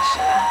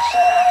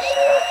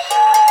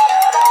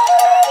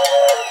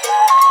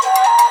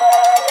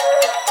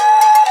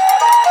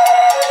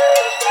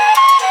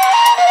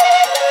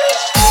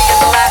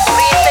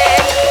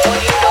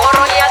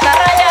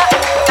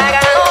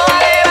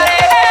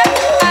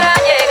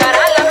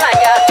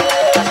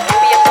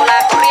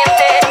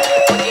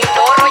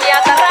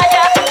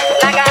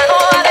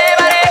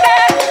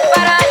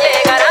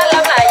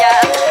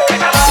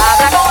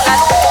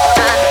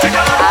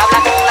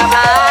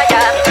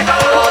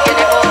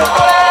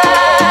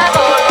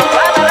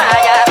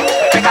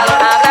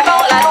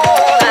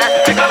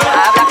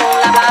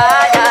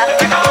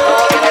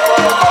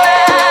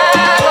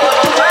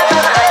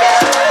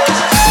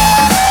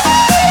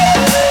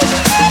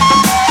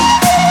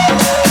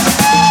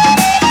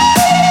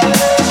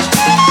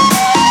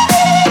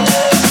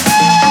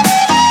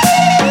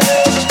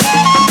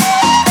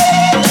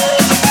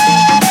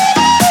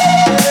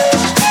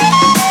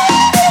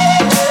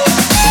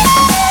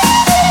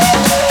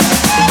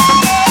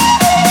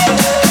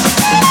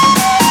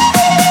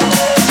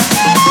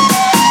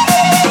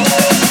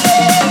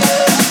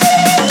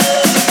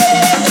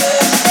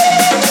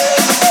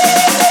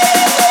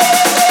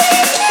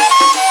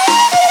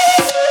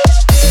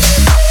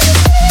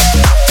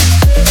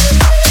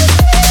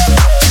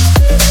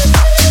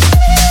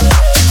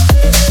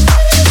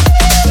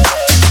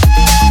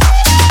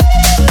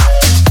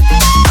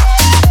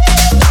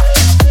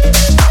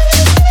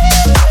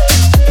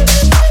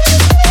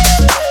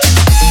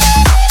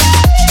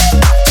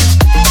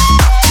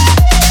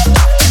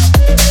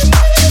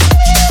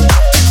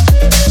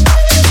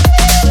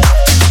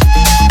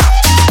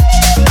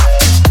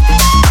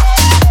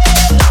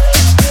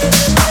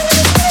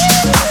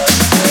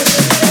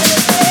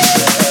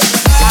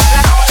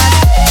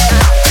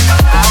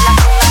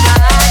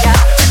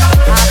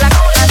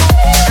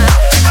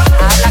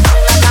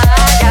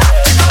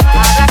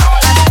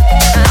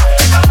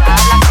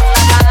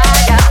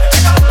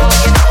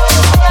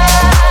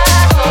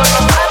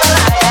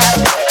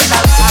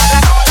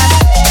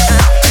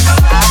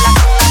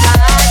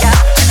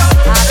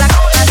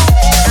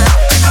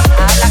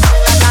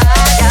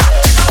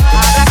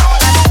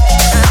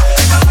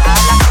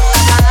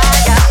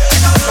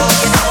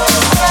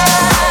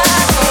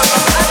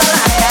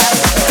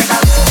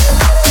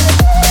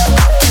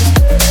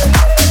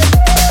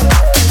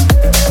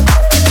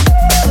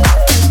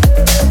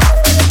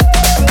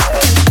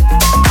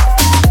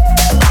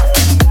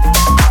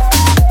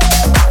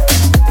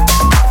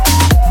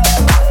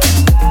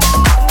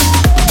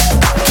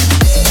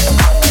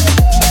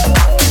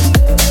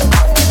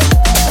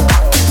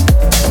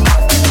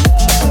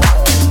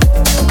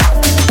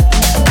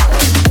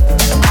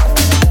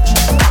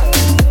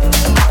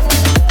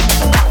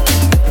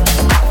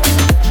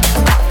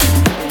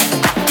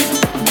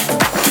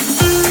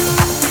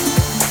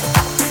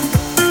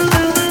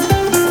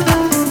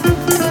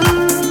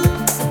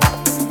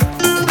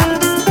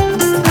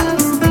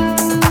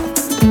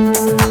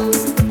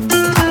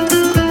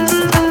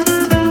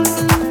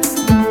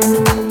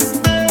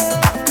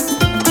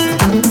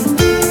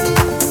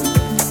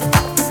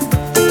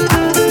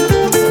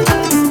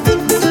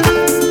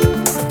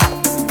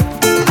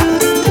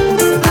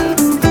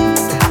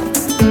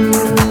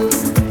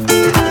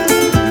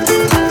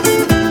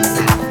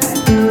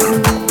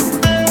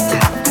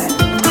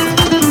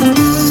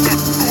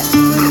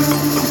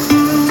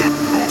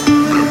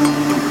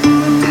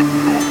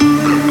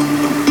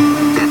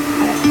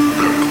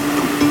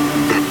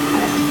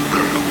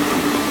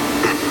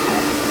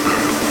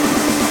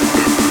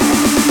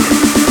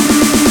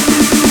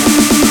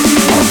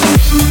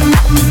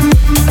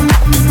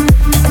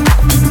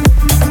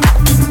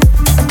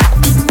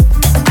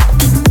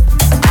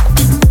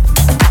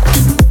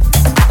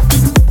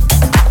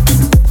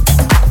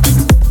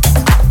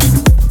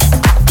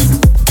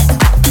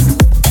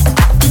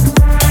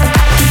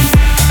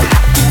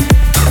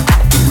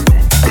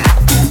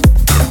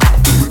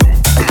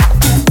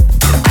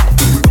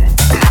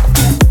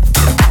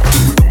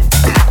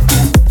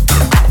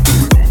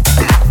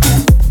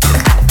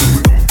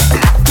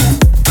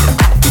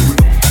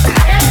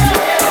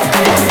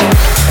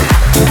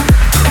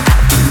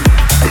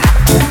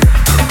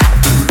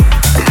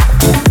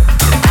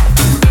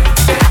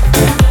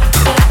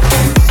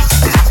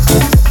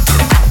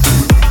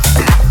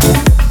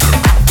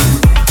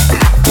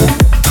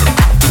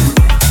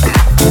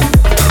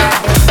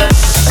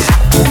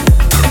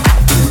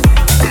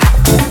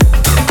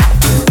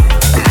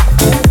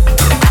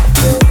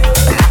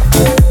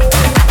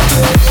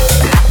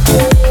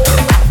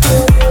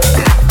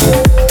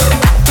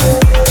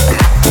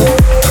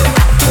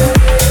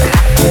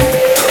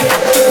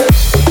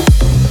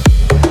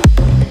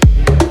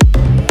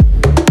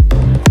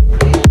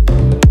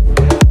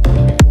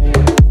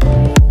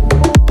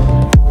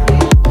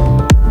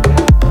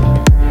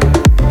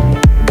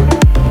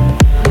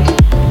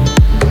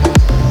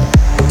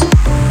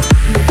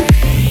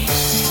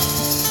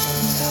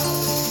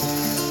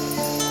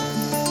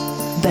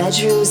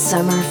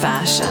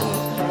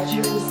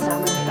 Bedroom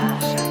summer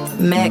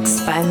fashion.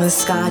 Mixed by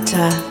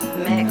Mascota.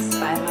 Mixed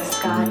by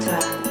Mascota.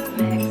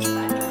 Mixed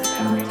by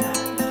Mascota.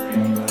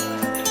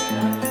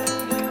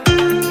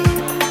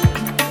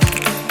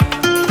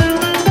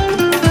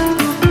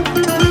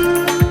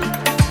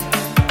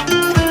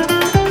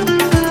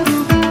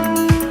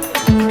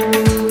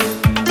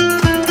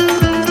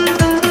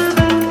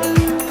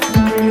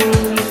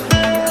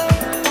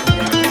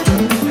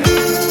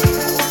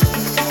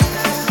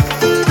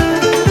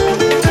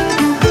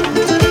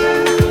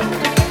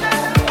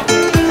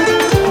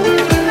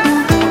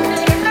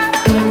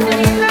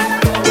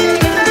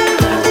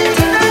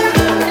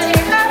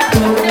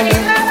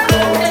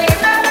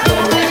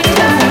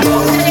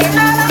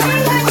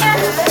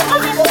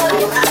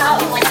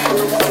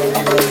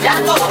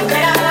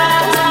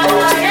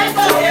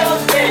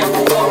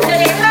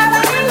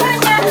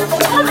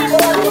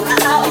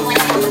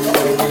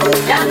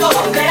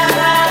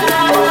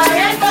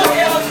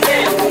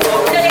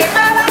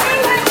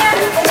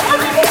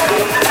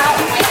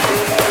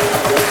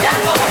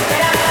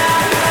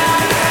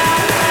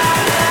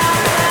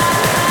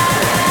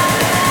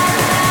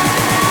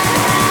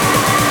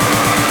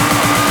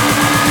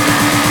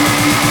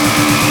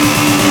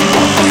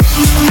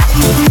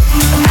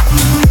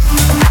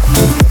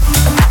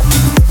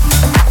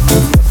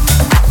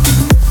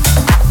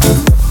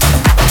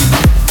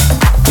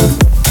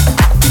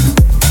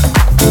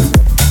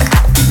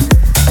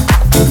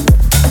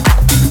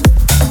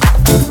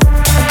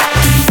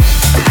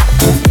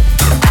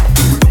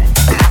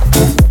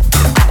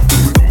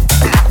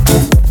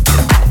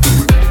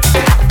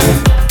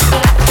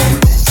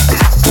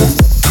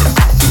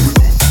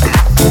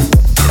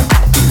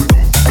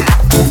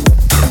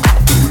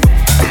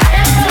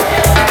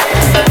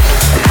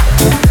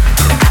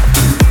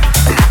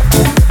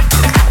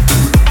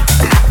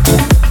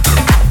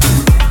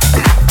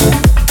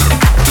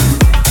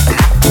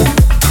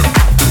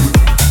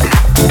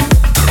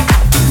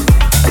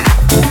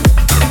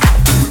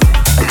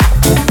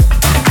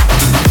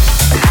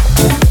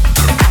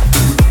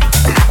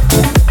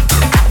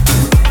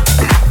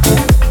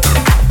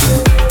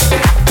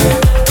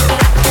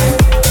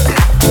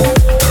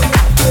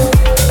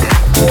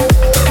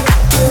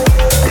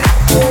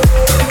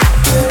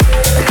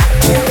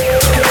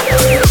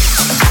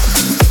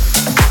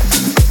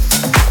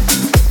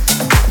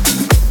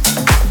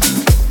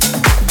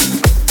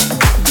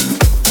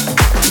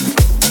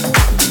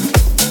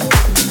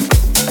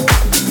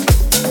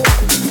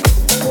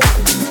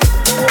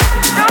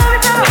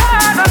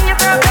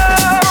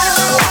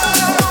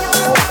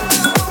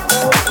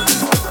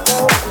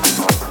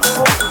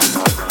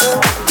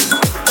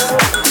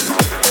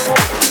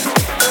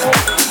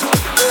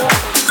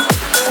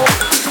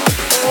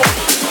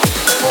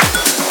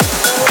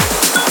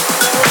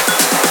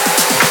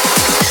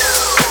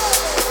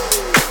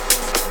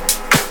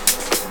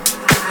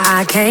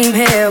 I came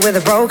here with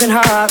a broken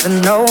heart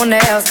that no one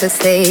else could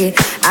see.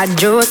 I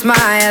drew a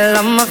smile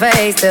on my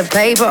face to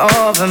paper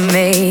over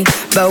me.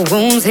 But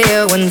wounds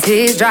heal when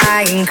tears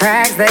dry and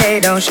cracks they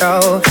don't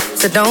show.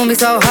 So don't be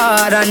so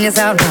hard on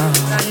yourself, no.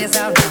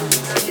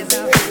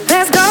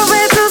 Let's go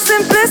back to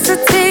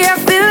simplicity. I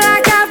feel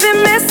like I've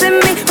been missing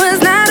me.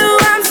 Was not who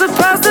I'm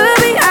supposed to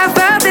be. I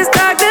felt this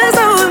darkness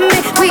over me.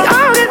 We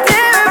all get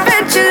there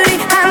eventually.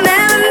 I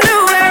never knew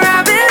where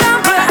I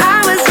belong, but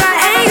I was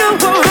right and you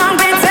were wrong.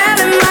 Been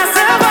telling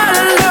myself all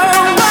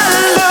alone, all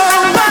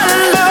alone, all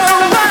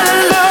alone, all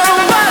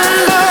alone, all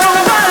alone,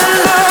 all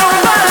alone,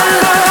 all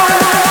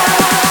alone.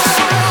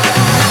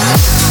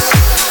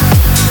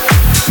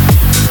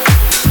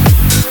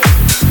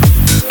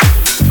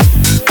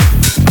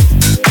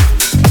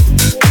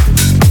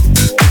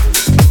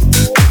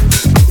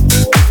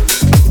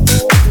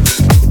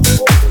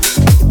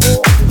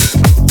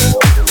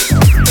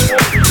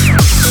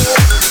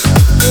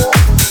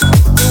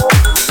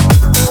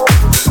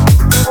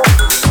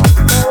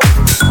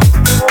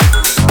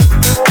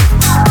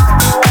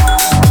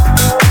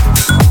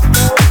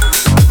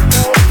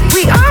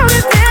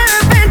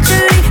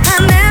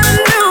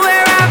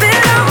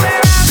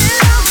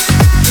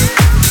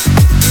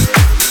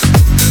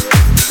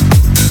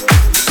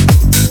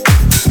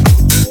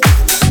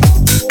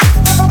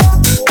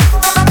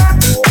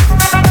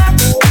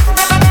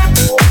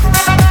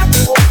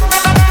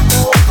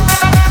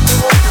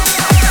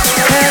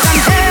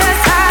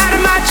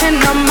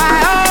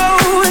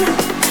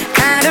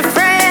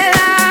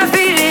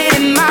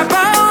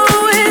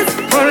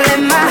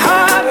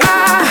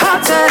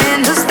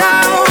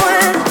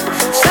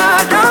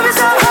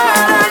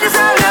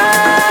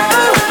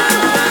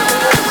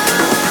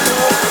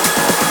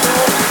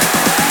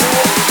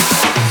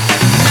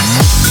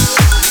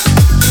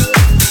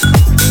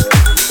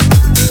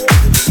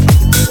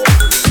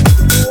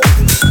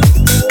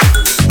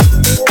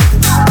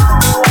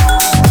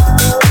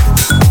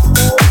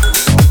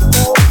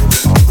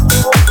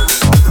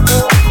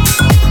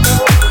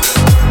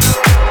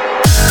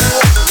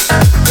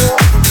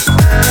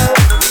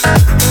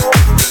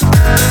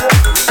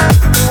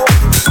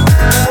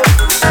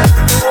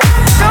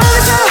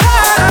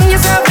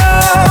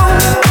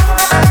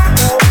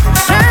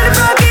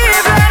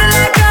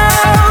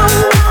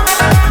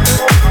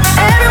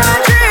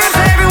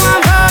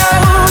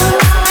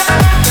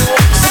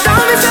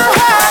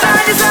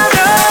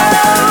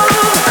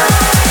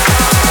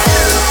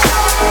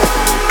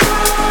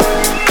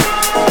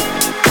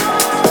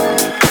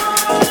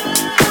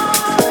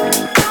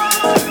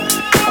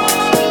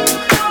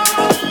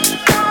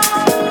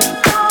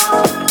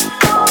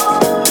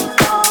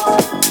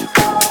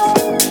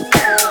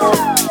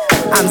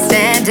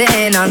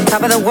 sitting on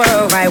top of the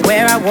world, right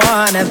where I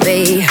wanna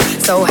be.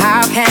 So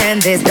how can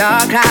this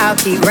dark cloud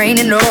keep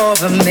raining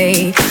over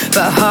me?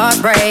 But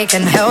heartbreak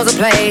and hell's a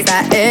place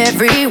that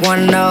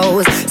everyone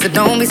knows. So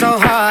don't be so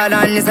hard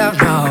on yourself,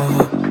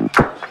 no.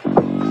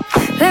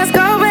 Let's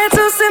go back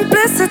to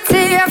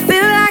simplicity. I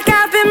feel like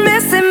I've been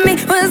missing me.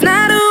 Was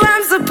not who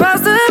I'm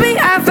supposed to be.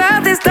 I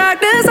felt this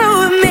darkness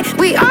over me.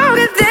 We all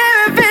get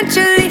there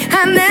eventually.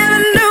 I never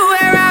knew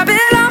where I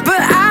belong,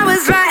 but I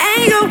was right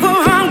and you were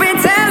wrong. Been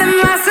telling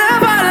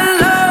myself all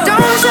alone.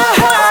 Don't be so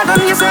hard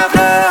on yourself,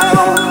 no.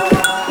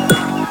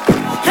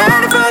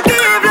 Learn to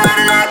forgive, learn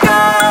to let go.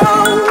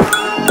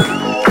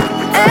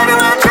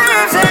 Everyone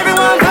trips,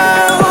 everyone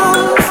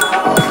falls.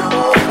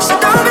 So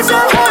don't be so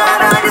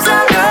hard on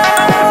yourself, no.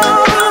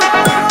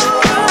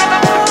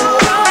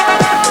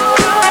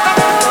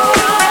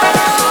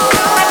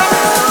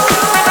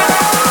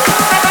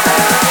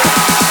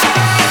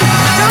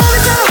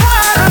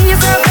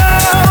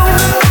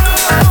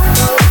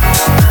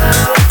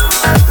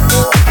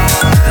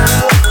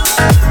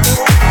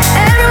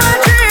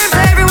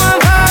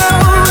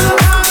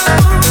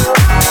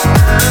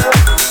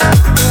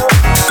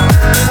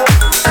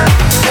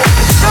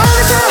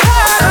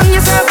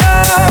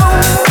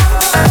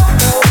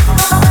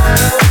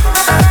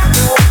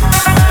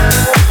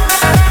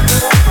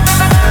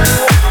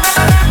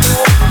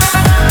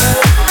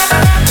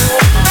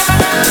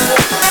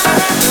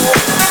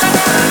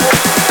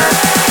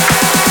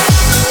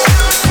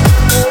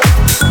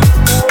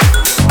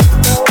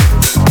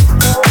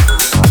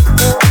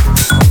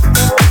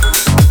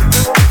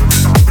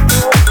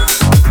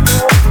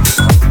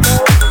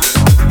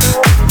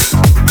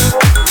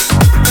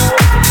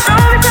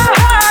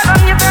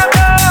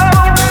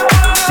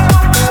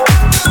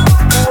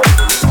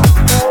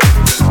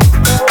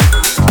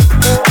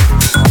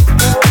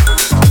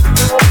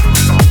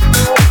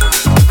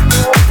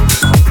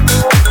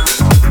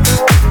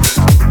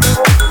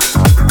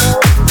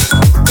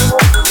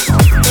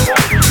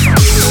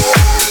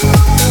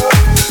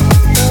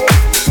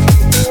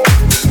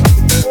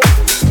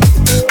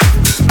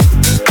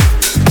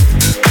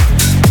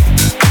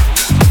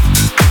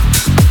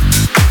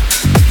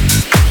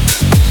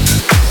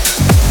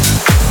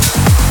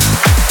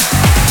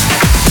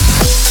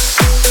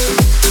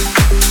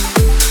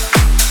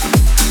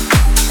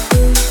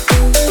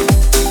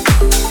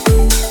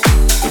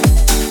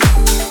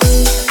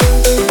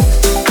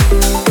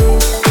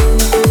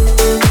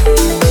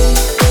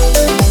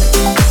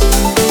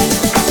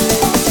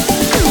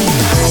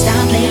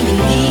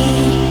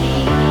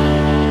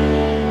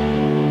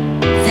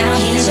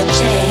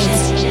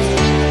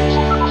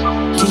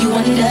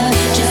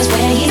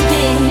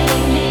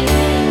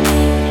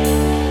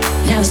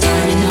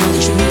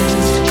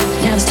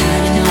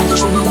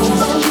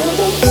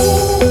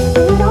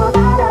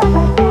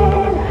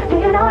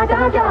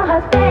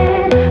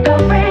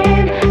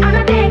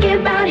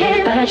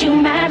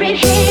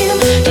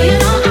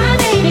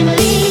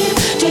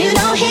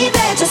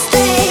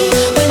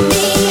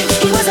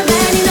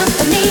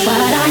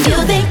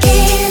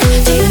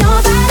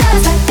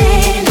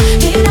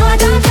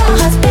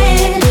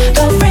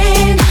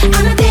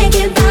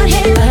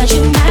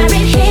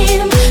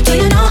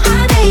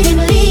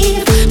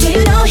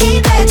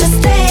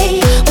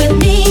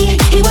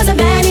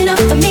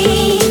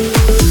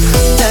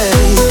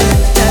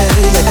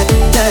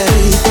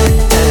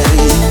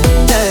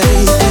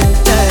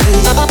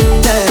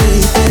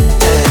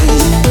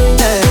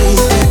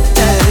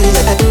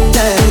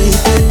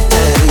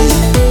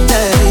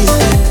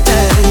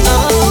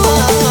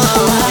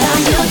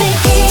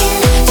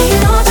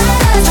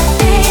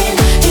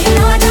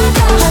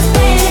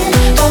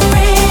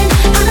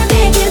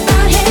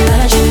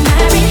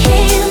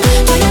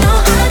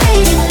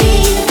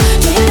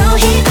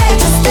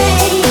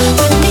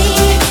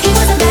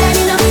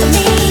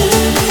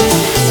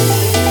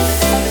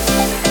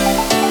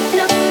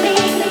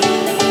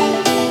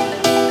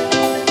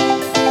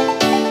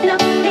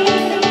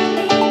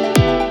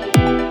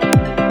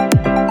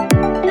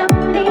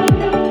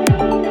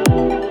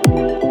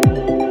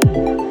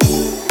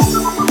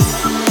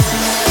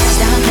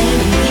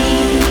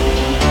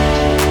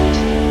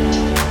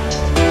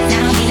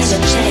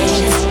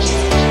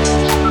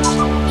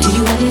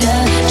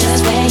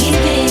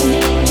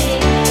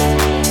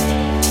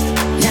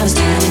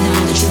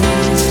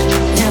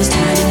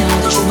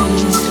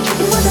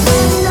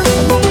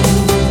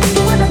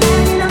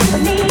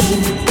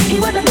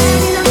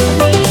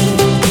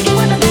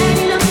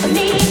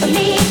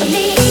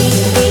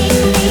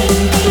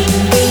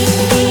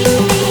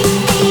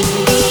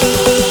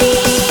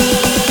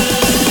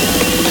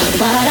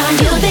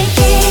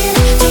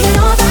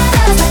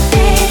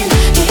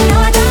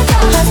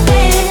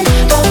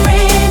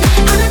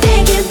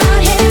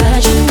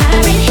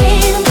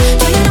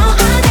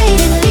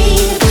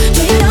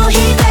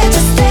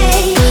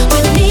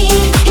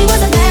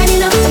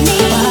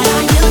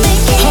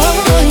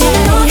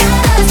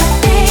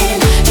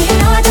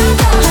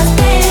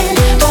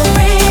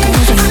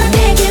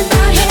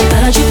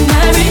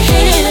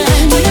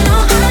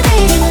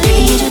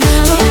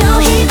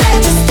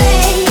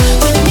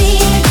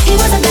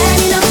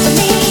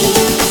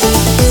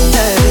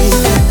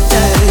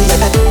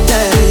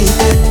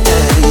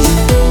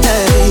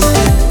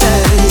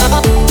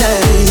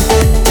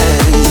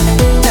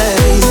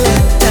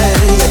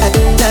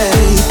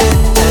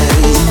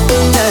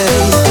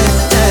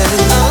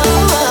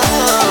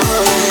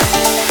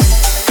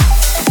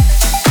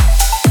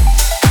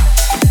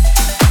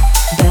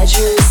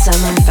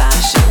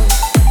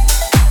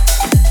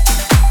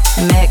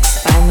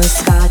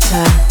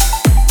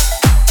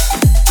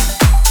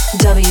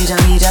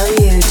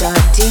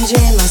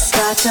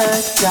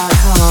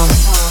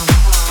 www.djmascota.com.